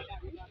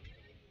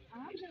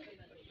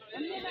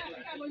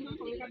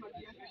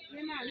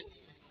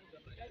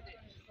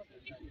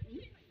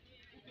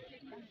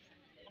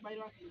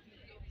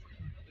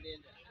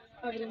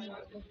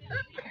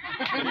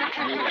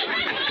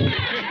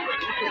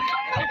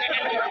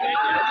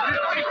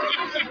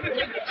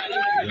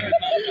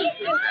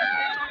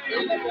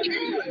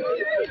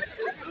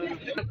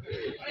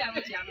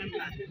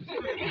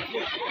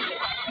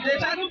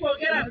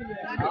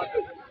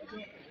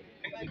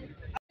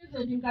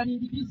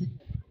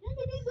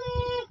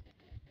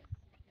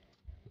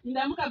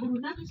Ndamuka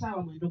burunaka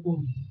sawa mwendo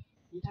gombi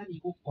ntani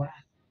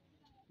kukora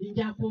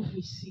ninja ku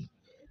ofisi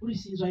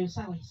ulisinzwa yo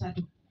sawa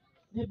isatu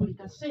nebuli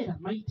kasera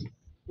maiti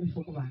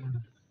ebifoko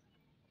bana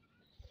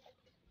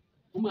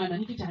umwana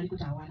niki cyari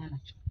kutawana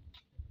nacho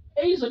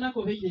eizo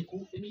nako beje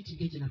ku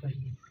meeting eje na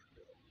bali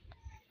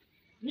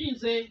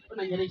ninze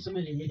onanyera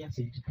isomero yeri ya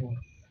St. Paul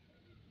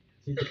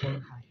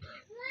high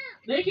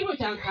nekiro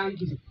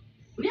kyankangire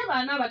buli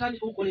abana abatandi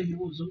kukola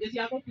ebibuzo ngezi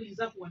yako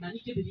kuiza kuwana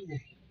nike biriwo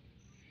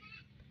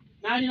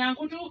nali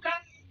nankutuka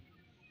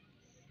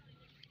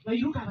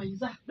bairuka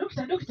baiza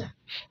dokita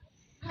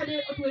kale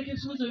otweke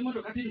suzo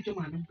imotoka tuli cyo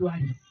mwana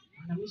mtwali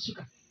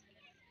anamisuka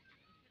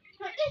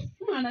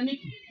mwana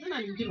niki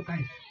nana njiro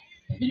kai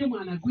biri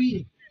mwana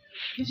gwire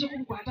ngezi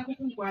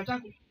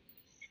kumkwata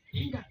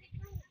inga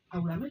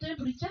awulame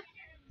temperature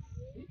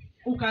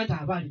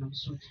ukata abali na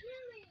musuti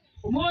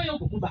umoyo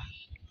okukuba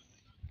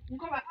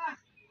nkoba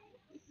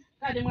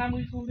kade mwa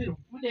mwifumbiro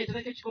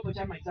mudetereke kikopo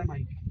kya maiza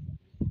mayi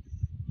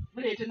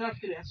mulete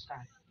nafikiro ya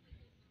sukari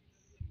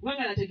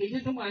wanga nategeije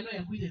to mwana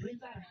yagwire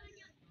rwenzara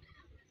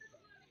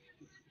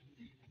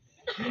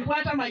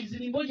nikwata maizi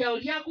nimboja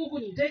olia kuku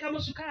niteka mo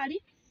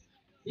sukari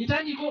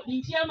nitandiko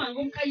nintia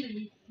mango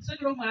mkairi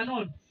nsekiro mwana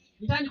ono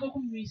nitandiko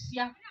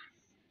kumwisia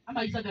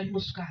amaiza gali mo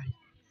sukari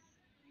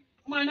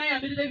mwana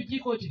yabirire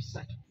bijiko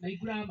bisatu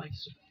naigura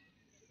amaiso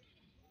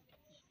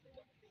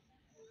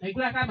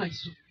naigura kama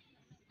iso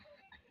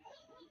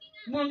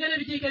mwongere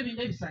bijiko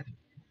binde bisatu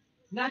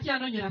ngati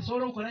anonyera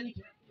solo ukola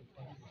niki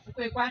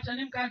kwekwata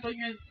nimkanto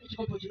nywe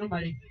ekikopo kino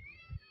male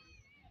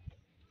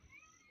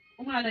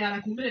umwana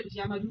yalakumbere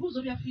kuti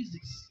amabibuzo bya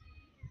physics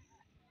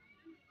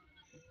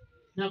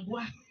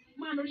nagwa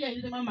mwana oli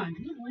ayire mamani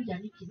ni muja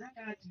niki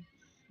nakati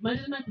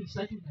malire na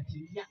kwisatu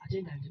ngatindia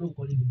atenga ndino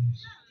ukole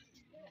bibuzo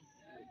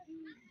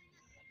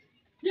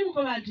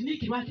nimuko bantu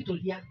niki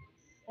wakitolia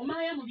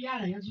omaya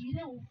mubyala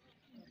yazuirewo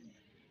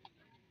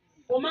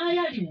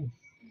omaya liwo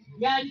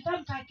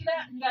yalitamtakira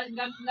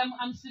nga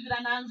amsivira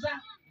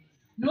nanza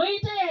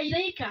noite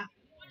yaireka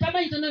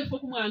tabaita no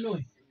ifoku mwana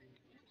oyo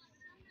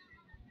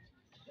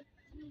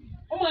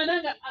omwana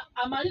nga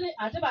amalire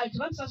ate baiti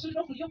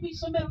bamusasulira okulya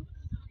okwisomero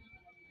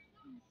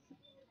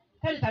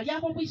kale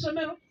talyako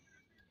okwisomero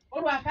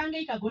olwakanga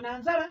ikagona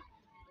nzala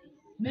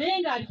naye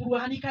nga ali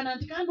kulwanikana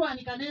nti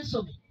kandwanika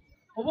n'ensome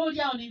oba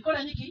oliawo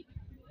ninkola niki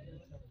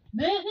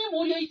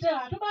nemuli oitewo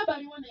ate baba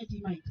aliwo neti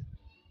maite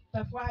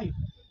tafaayo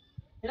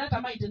era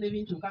tamaite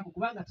n'ebintu nkako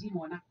kubanga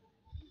timwona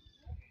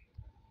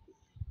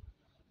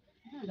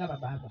nga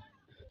baba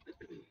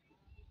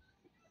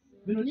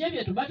bino niye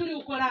byetu batuli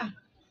ukola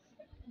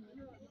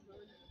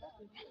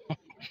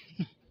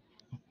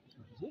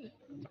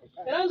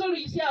era nzo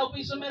luyisi awo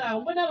kwisomera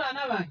awo mbona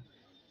abaana bange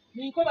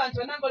ninko bantu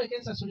banangoleka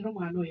ensasulira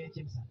omwana oyo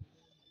ekyebisa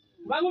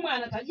kubanga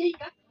omwana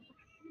talyeika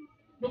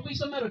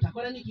nokwisomero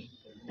takola niki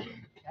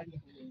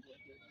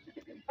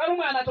kale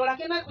omwana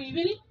atolako enaku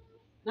ibiri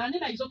nandi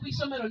naizo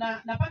kwisomero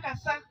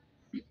napakasa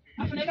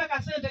afuneka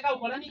kasente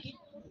kaukola niki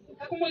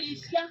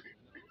kakumulisya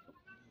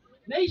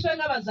neiswe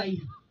nga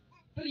bazaire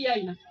tuli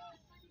yaina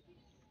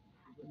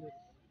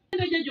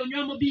esente jejo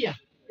onywa mubiya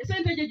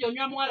esente jejo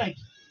onywa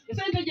mwalaki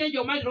esente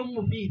jejo omalira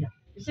omumupiira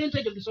esente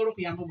ejo gisobola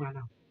okuyamba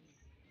omwana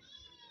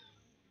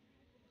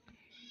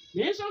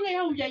n'ensonga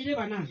eyawubyaire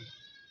banange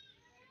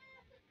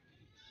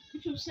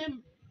tukyusemu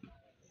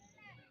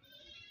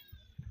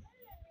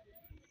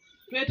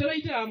twetera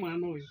oyitera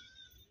mwana oyo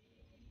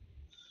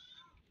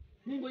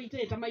ningo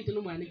oyitera tamaite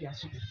n'omwana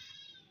egyasomera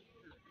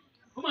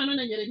omwana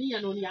onanyere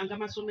niyanoniyanga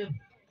amasomero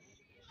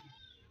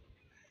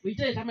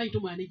oyitera tamaite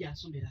omwana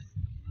egyasomera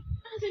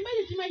anze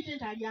mbaire timaite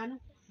nti alyano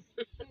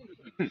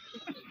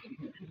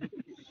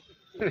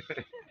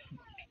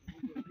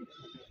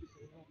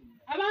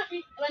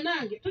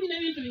banange tulina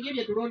ebintu bingi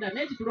byetulonda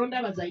naye titulonda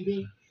abazaire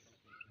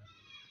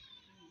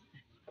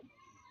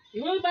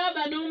iwe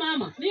baba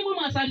n'omama nimwe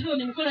mwasaliriro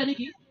nimukola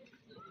niki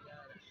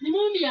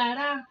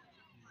nimumbyala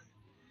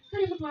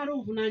kale mutwala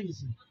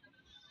obuvunanyizibwa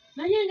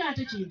naye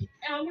ng'ate kinti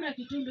awula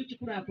kitundu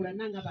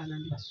kikulaakulana nga abaana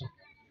ndi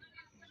basoka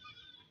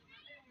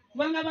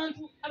kubanga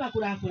abantu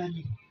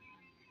abakulaakulanire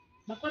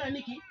bakola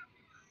niki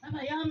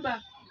abayamba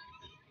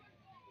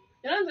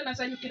era nze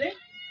nasanyukire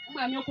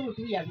omwami okulu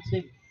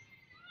yabitire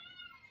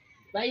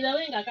baira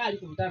wenga kali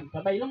ku mutamu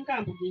babaire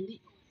mukampu gindi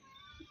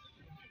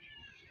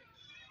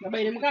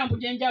babaire mukampu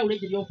jenjawulo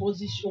egiri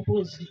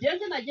opposite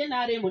jenje na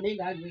jenaremo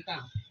nenga ali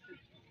wekampu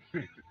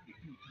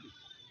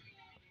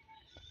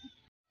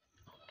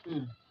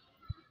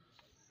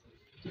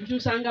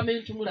ntusanga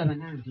mentu mulaba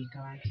nange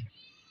kawanti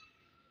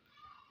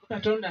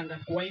katonda nga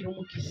kuwaira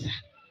omukisa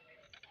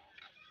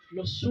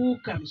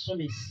nosuuka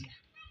musomesya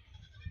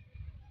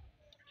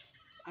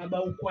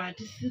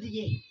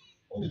abawukwatisirye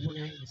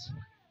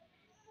obuvunanyizibwa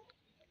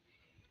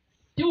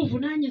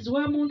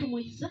tibuvunaanyizibwa muntu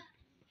mwiza,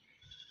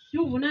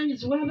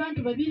 tibuvunaanyizibwa abantu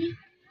babiri,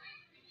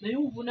 naye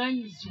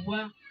obuvunaanyizibwa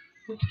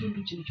bw'ekitundu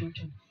kino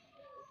kyokyona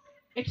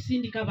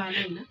ekisindika abaana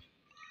ina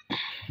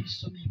ku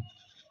ssomero.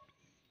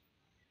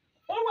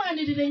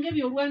 Olwanirire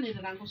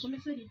ng'ebyolwanirira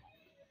ng'osomesa lye.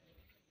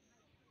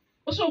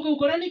 Osooke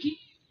kukola niki?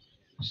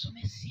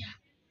 Kusomesya.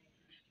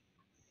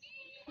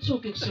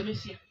 Osooke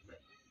kusomesya.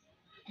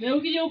 Naye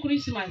ukija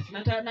Christmas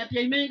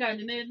natyaime nga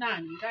ndine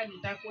nani ngani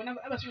ntakuona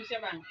abasomesya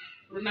bange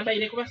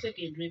nabaire kuba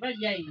secondary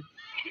bali aina.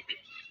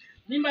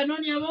 Nimba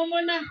noni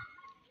abomona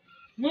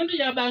muntu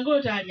yabanga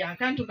otali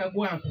akantu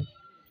kagwako.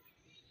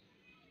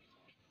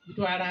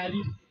 Mutwala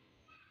abiri.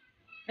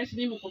 Asi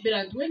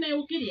nimukubira nti wene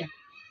ukirya.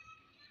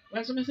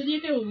 Wasomesa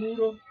lyeke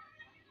ubulo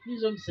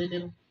nizo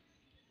Musenero.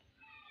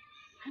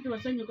 Hati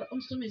wasanyuka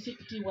omusomesa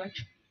ekitiibwa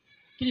kyo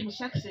kiri mu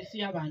success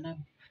y'abaana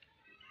be.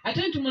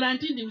 Ate ntumula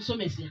nti ndi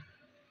musomesa.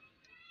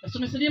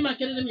 Basomesa lye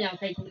Makerere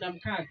myaka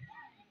 16.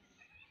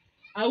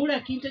 Awula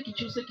kintu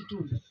ekikyuse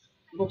kitundu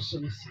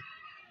ng'okusomesa.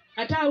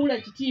 Ate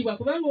awula kitiibwa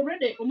kubanga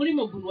already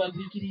omulimo guno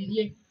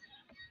wagwikirirye.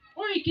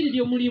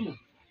 Oyikirirye omulimo.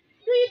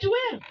 Do it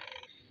well.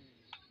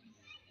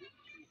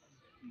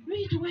 Do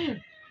it well.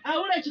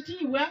 Awula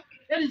kitiibwa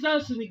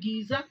results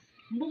nigiiza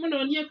mbumu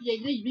noonye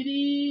kuyaire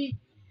ibiri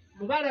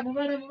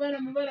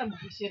mubala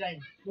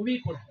mukiserayo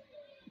mubikola.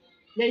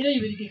 Yaire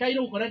ibiri kikaire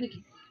ukola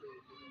niki?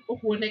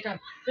 Okuoneka.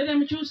 Tena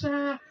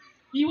mchusa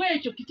iwe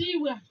ekyo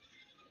kitiibwa.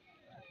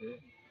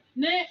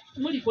 Ne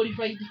muli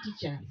qualified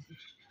teachers.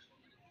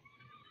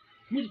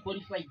 Muli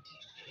qualified.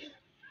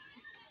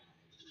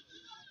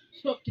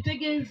 So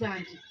kitegeeza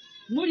nti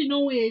muli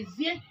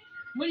noweezye,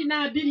 muli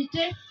na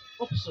ability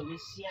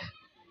okusomesya.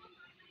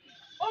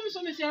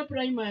 Omusomesya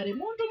primary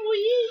muntu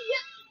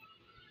muyiya.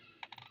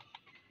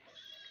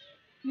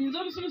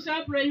 Nzo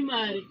omusomesya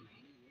primary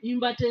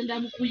imbatenda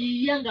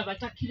mukuyiya nga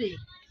batakire.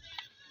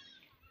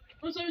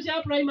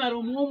 Omusomesya primary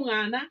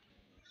omwana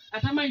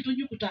atamanyi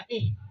tujukuta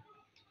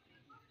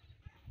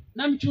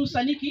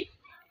namchusa niki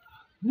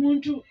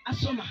muntu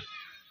asoma.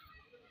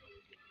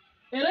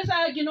 Era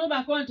saa gino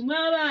bako nti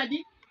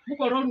mwabaadi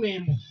mukola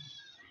olwembo.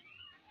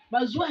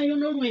 Bazwayo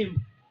n'olwembo.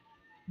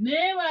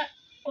 Neba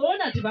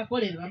ona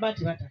tibakolera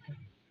babati bataka.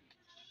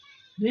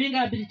 Naye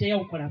nga ability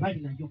yawukola bali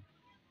nayo.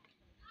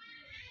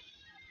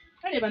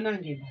 Kale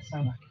banange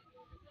mbasaba.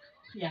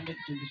 Tuyambe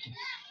kitundu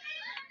kyaffe.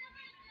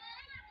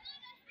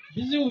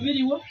 Bizibu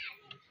biriwo.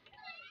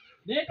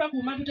 Naye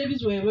twakuuma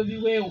tutebizibu ebyo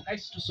biweewo kale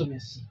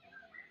tusomesi.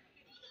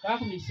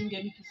 Twakumisinga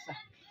emikisa.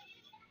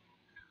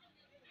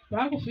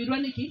 Twakufiirwa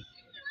niki?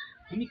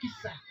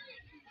 Emikisa.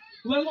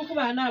 Kubanga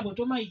okuba baana abo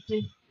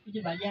tomayite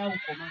kuje bali awo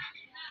koma.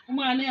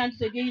 Omwana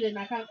yantitegeire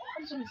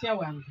omusomesya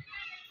wange.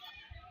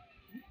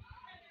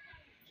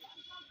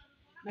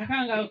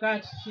 Nakanga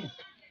okati.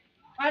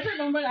 Ate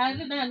nombala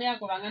ate nani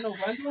yakolanga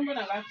n'okuba nti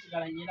bombona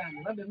baakusigala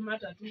nyirane babe mu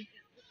matatu.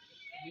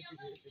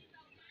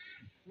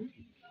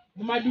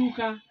 Mu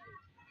maduuka.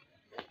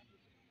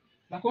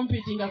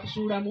 Bakompitinga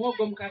kusuula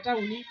muwogo mu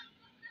katawuni.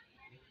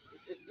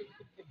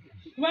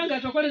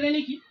 Kubanga tokolere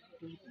niki?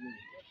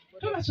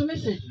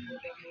 Tubasomese.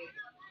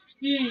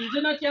 Nze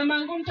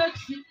natyamanga mu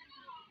taxi.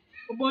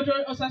 Oboto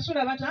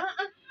osasula bata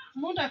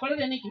muntu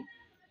akolere niki?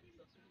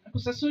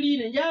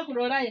 Akusasulire nja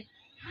kulolaye.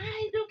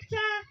 Hi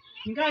doctor.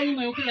 Ngai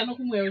mwe okira no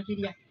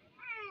kumweyokirya.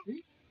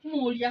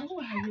 Kumulya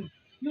who are you?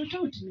 You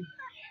told me.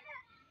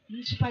 You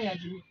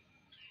inspired me.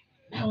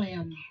 Now I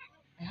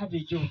have a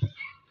job.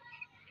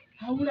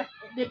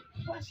 The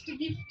first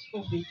gift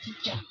of a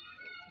teacher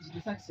is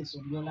the success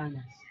of your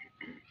learners.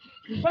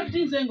 In fact,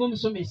 in Zengo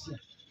Musomesya,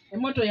 a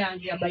motto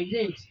yangi by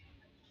date,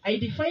 I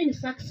define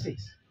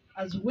success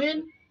as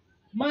when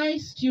my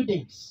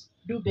students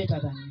do better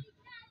than me.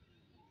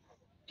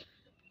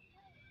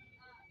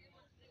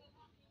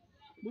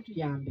 Mutu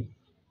yambe.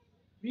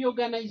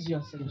 Reorganize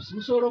yourselves.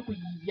 Musoro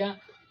kuyiya.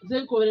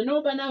 Zenkobere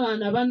noba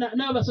n'abaana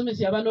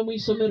n'abasomesya abano mu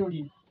isomero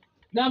lino.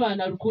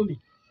 N'abaana 10.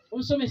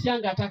 Omusomesya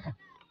nga ataka.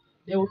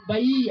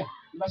 Bayiya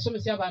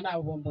basomesya abaana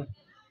abo bombona.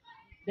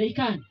 They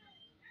can.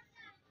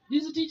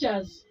 These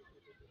teachers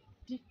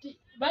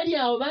bali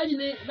awo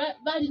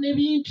bali ne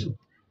bintu.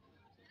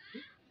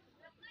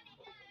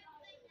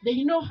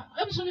 They know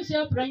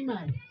abasomesya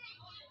primary.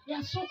 They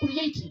are so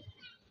creative.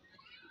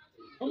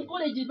 On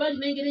college bali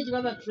n'engeri gye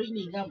baba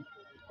training amu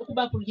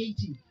okuba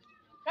creative.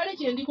 Kale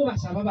kye ndiko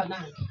basaba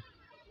banange.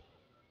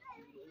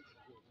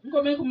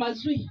 Nkome ku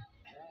mazwi.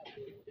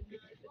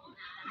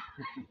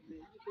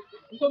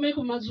 Nkome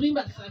ku mazwi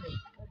basabe.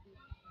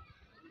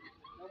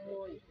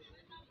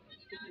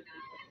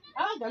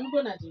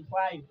 Galugona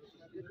tifaayo.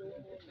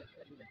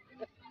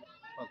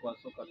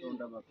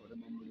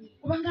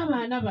 Kubanga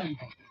abaana bano,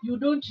 you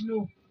don't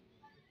know.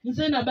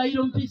 Nze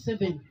nabayiro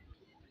P7.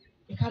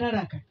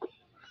 Ekararaka.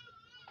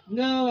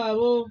 Nga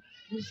abo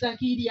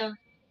Musakirya,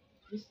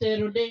 Mr.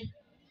 Rode.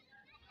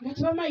 Nga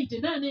tebamayite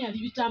naane yali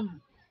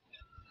bitamu.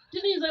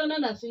 Tininza yona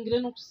nasingire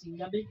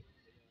n'okusinga be.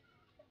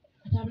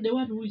 But I'm the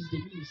one who is the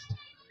minister.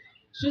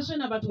 So it's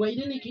when about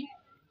niki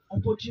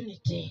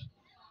opportunity.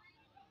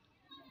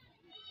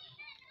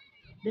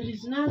 There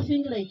is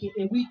nothing like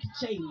a weak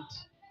child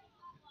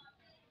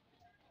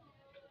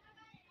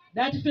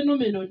That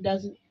phenomenon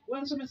doesn't.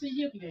 One summer say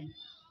here again.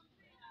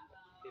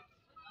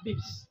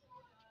 Bips.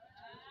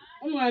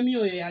 Omwami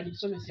oyo yali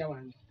musomesya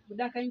wange.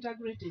 Budaka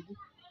integrated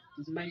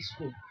is my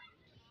school.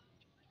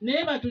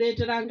 Naye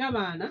batuleeteranga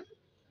abaana,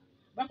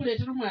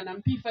 bakuleetera omwana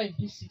mu P5,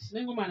 P6,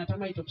 naye ng'omwana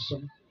tamayita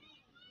okusoma.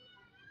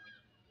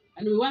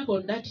 And we work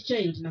on that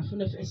child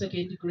nafuna a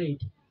second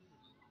grade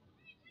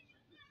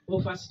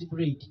or first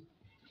grade.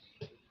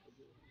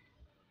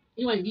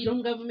 Iwangira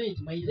mu government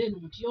mwaire eno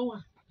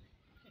mutyowa.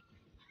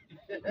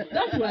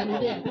 That one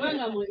there,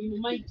 kubanga mu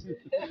mighty.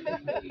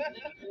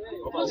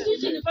 Was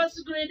teaching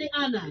first grade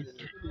honors.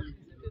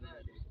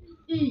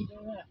 Great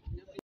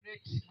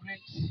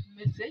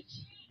message.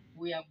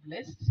 We are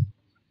blessed,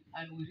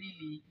 and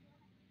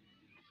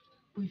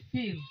we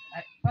feel,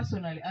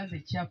 personally as a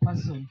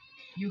chairperson,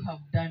 you have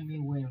done me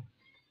well.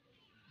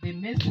 The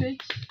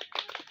message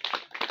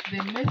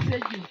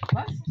you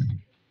passed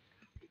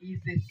is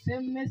the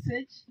same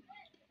message.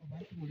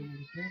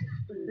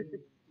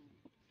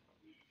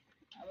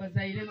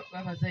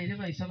 Abazaire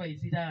baiswe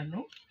abaizira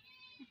ano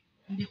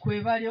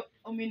ndikwebali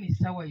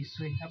ominisita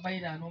waiswe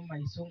abaire ano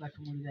mumaiso nga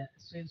tumulira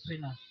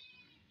swenswena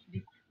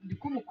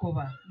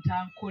ndikumukoba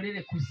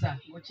ntankolere kusa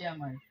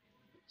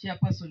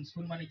chairperson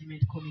school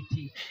management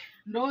committee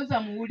ndowooza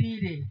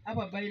muwulire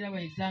ababaire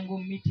abaizanga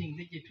mu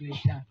meetings gye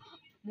tweta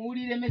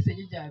muwulire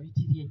message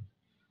gyabitirie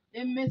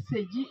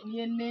emessage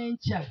niye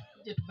nencha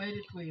gye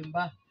tubaire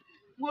twemba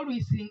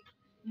ng'olwisi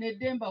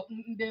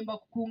ndemba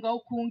kukunga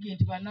okungi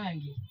nti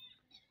banange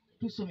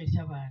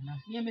tusomesya baana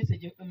niye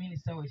message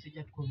minisita waiswe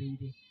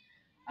gyatukobeire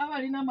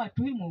abalina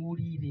amatwi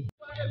muwulire.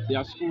 There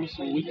are schools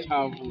which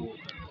have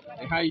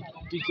a high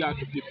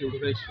teacher-to-pupil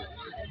ratio.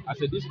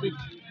 As a district,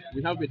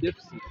 we have a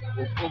deficit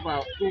of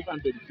over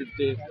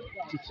 250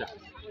 teachers.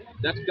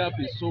 That gap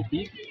is so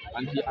big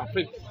and it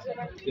affects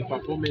the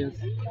performance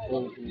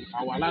of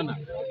our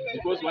learners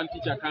because one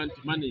teacher can't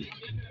manage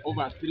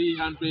over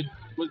 300,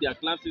 because their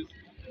classes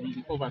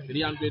is over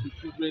 300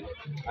 children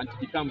and it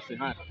becomes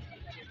hard.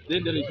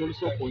 Then there is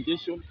also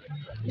congestion.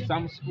 In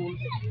some schools,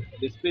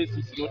 the space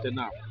is not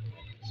enough.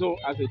 So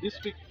as a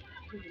district,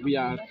 we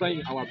are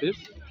trying our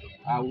best.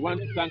 I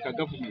want to thank our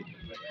government.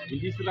 In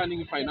this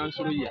learning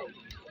financial year,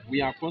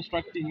 we are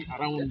constructing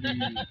around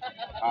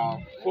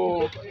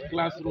 4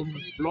 classroom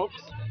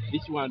blocks,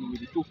 each one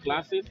with 2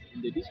 classes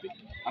in the district,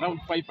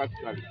 around 5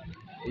 actually,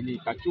 in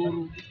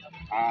Kachuru,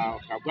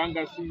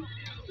 Kabwangasi,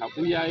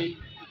 Kabuyai,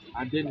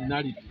 and then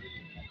Nariti.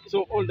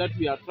 So all that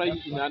we are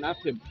trying in an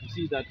attempt to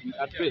see that we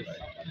address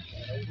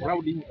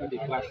crowding in the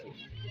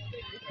classes.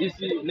 This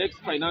next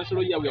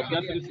financial year, we have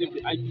just received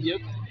the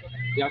IPF.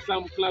 There are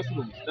some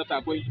classrooms that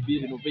are going to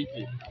be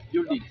renovated,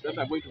 buildings that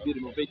are going to be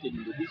renovated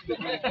in the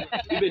district.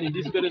 Even in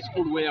this very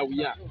school where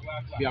we are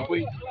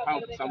going to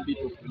have some bit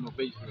of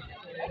renovation.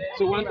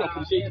 So I want to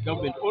appreciate the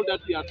government, all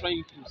that we are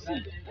trying to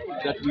see,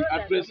 that we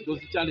address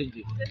those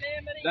challenges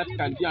that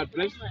can be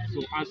addressed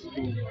so as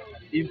to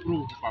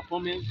improve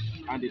performance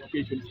and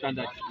education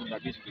standards in the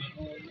district.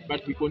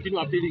 But we continue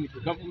appealing to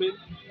government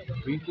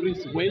to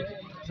increase wage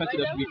such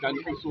that we can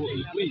also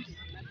increase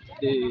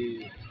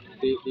the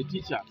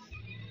teachers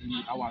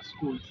in our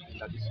schools in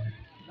the district.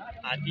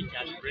 Are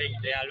teachers playing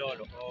their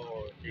role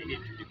or they need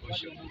to be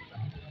cautioned?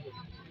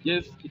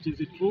 Yes, it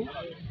is true.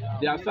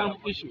 There are some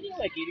issues.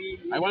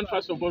 I want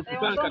first of all to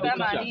thank the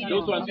teachers,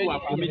 those ones who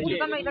are committed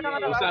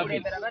to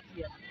service,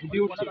 to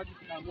duty.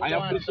 I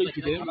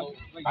appreciate them.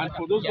 And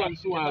for those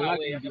ones who are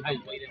lagging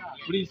behind,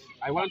 please,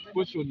 I want to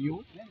caution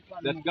you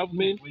that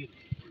government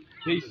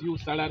pays you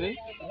salary.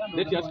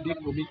 Let us be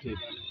committed.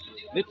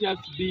 Let us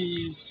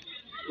be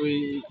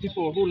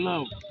people who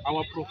love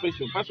our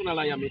profession.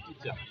 Personally, I am a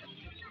teacher.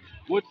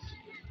 What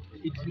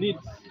it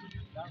needs,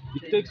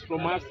 it takes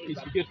from us is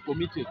to get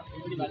committed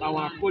to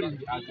our calling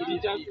as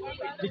teachers.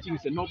 Teaching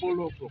is a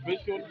noble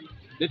profession.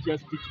 Let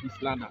us teach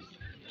these learners.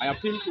 I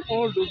appeal to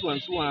all those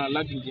ones who are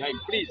lagging behind.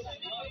 Please,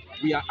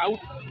 we are out.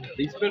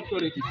 The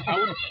inspectorate is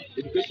out.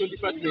 The education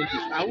department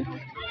is out.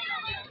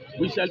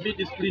 We shall be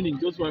disciplining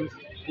those ones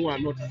who are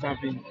not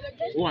serving,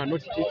 who are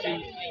not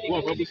teaching, who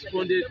have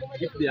absconded,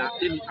 if there are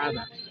any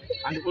other.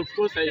 And of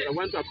course, I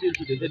want to appeal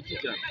to the head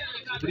teachers.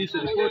 Please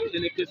report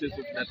any cases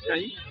of that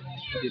kind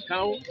to the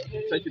cow,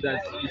 such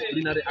that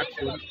disciplinary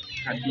action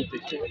can be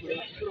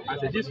taken.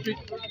 As a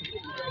district,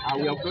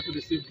 we have not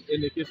received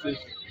any cases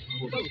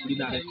of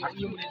disciplinary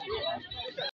action.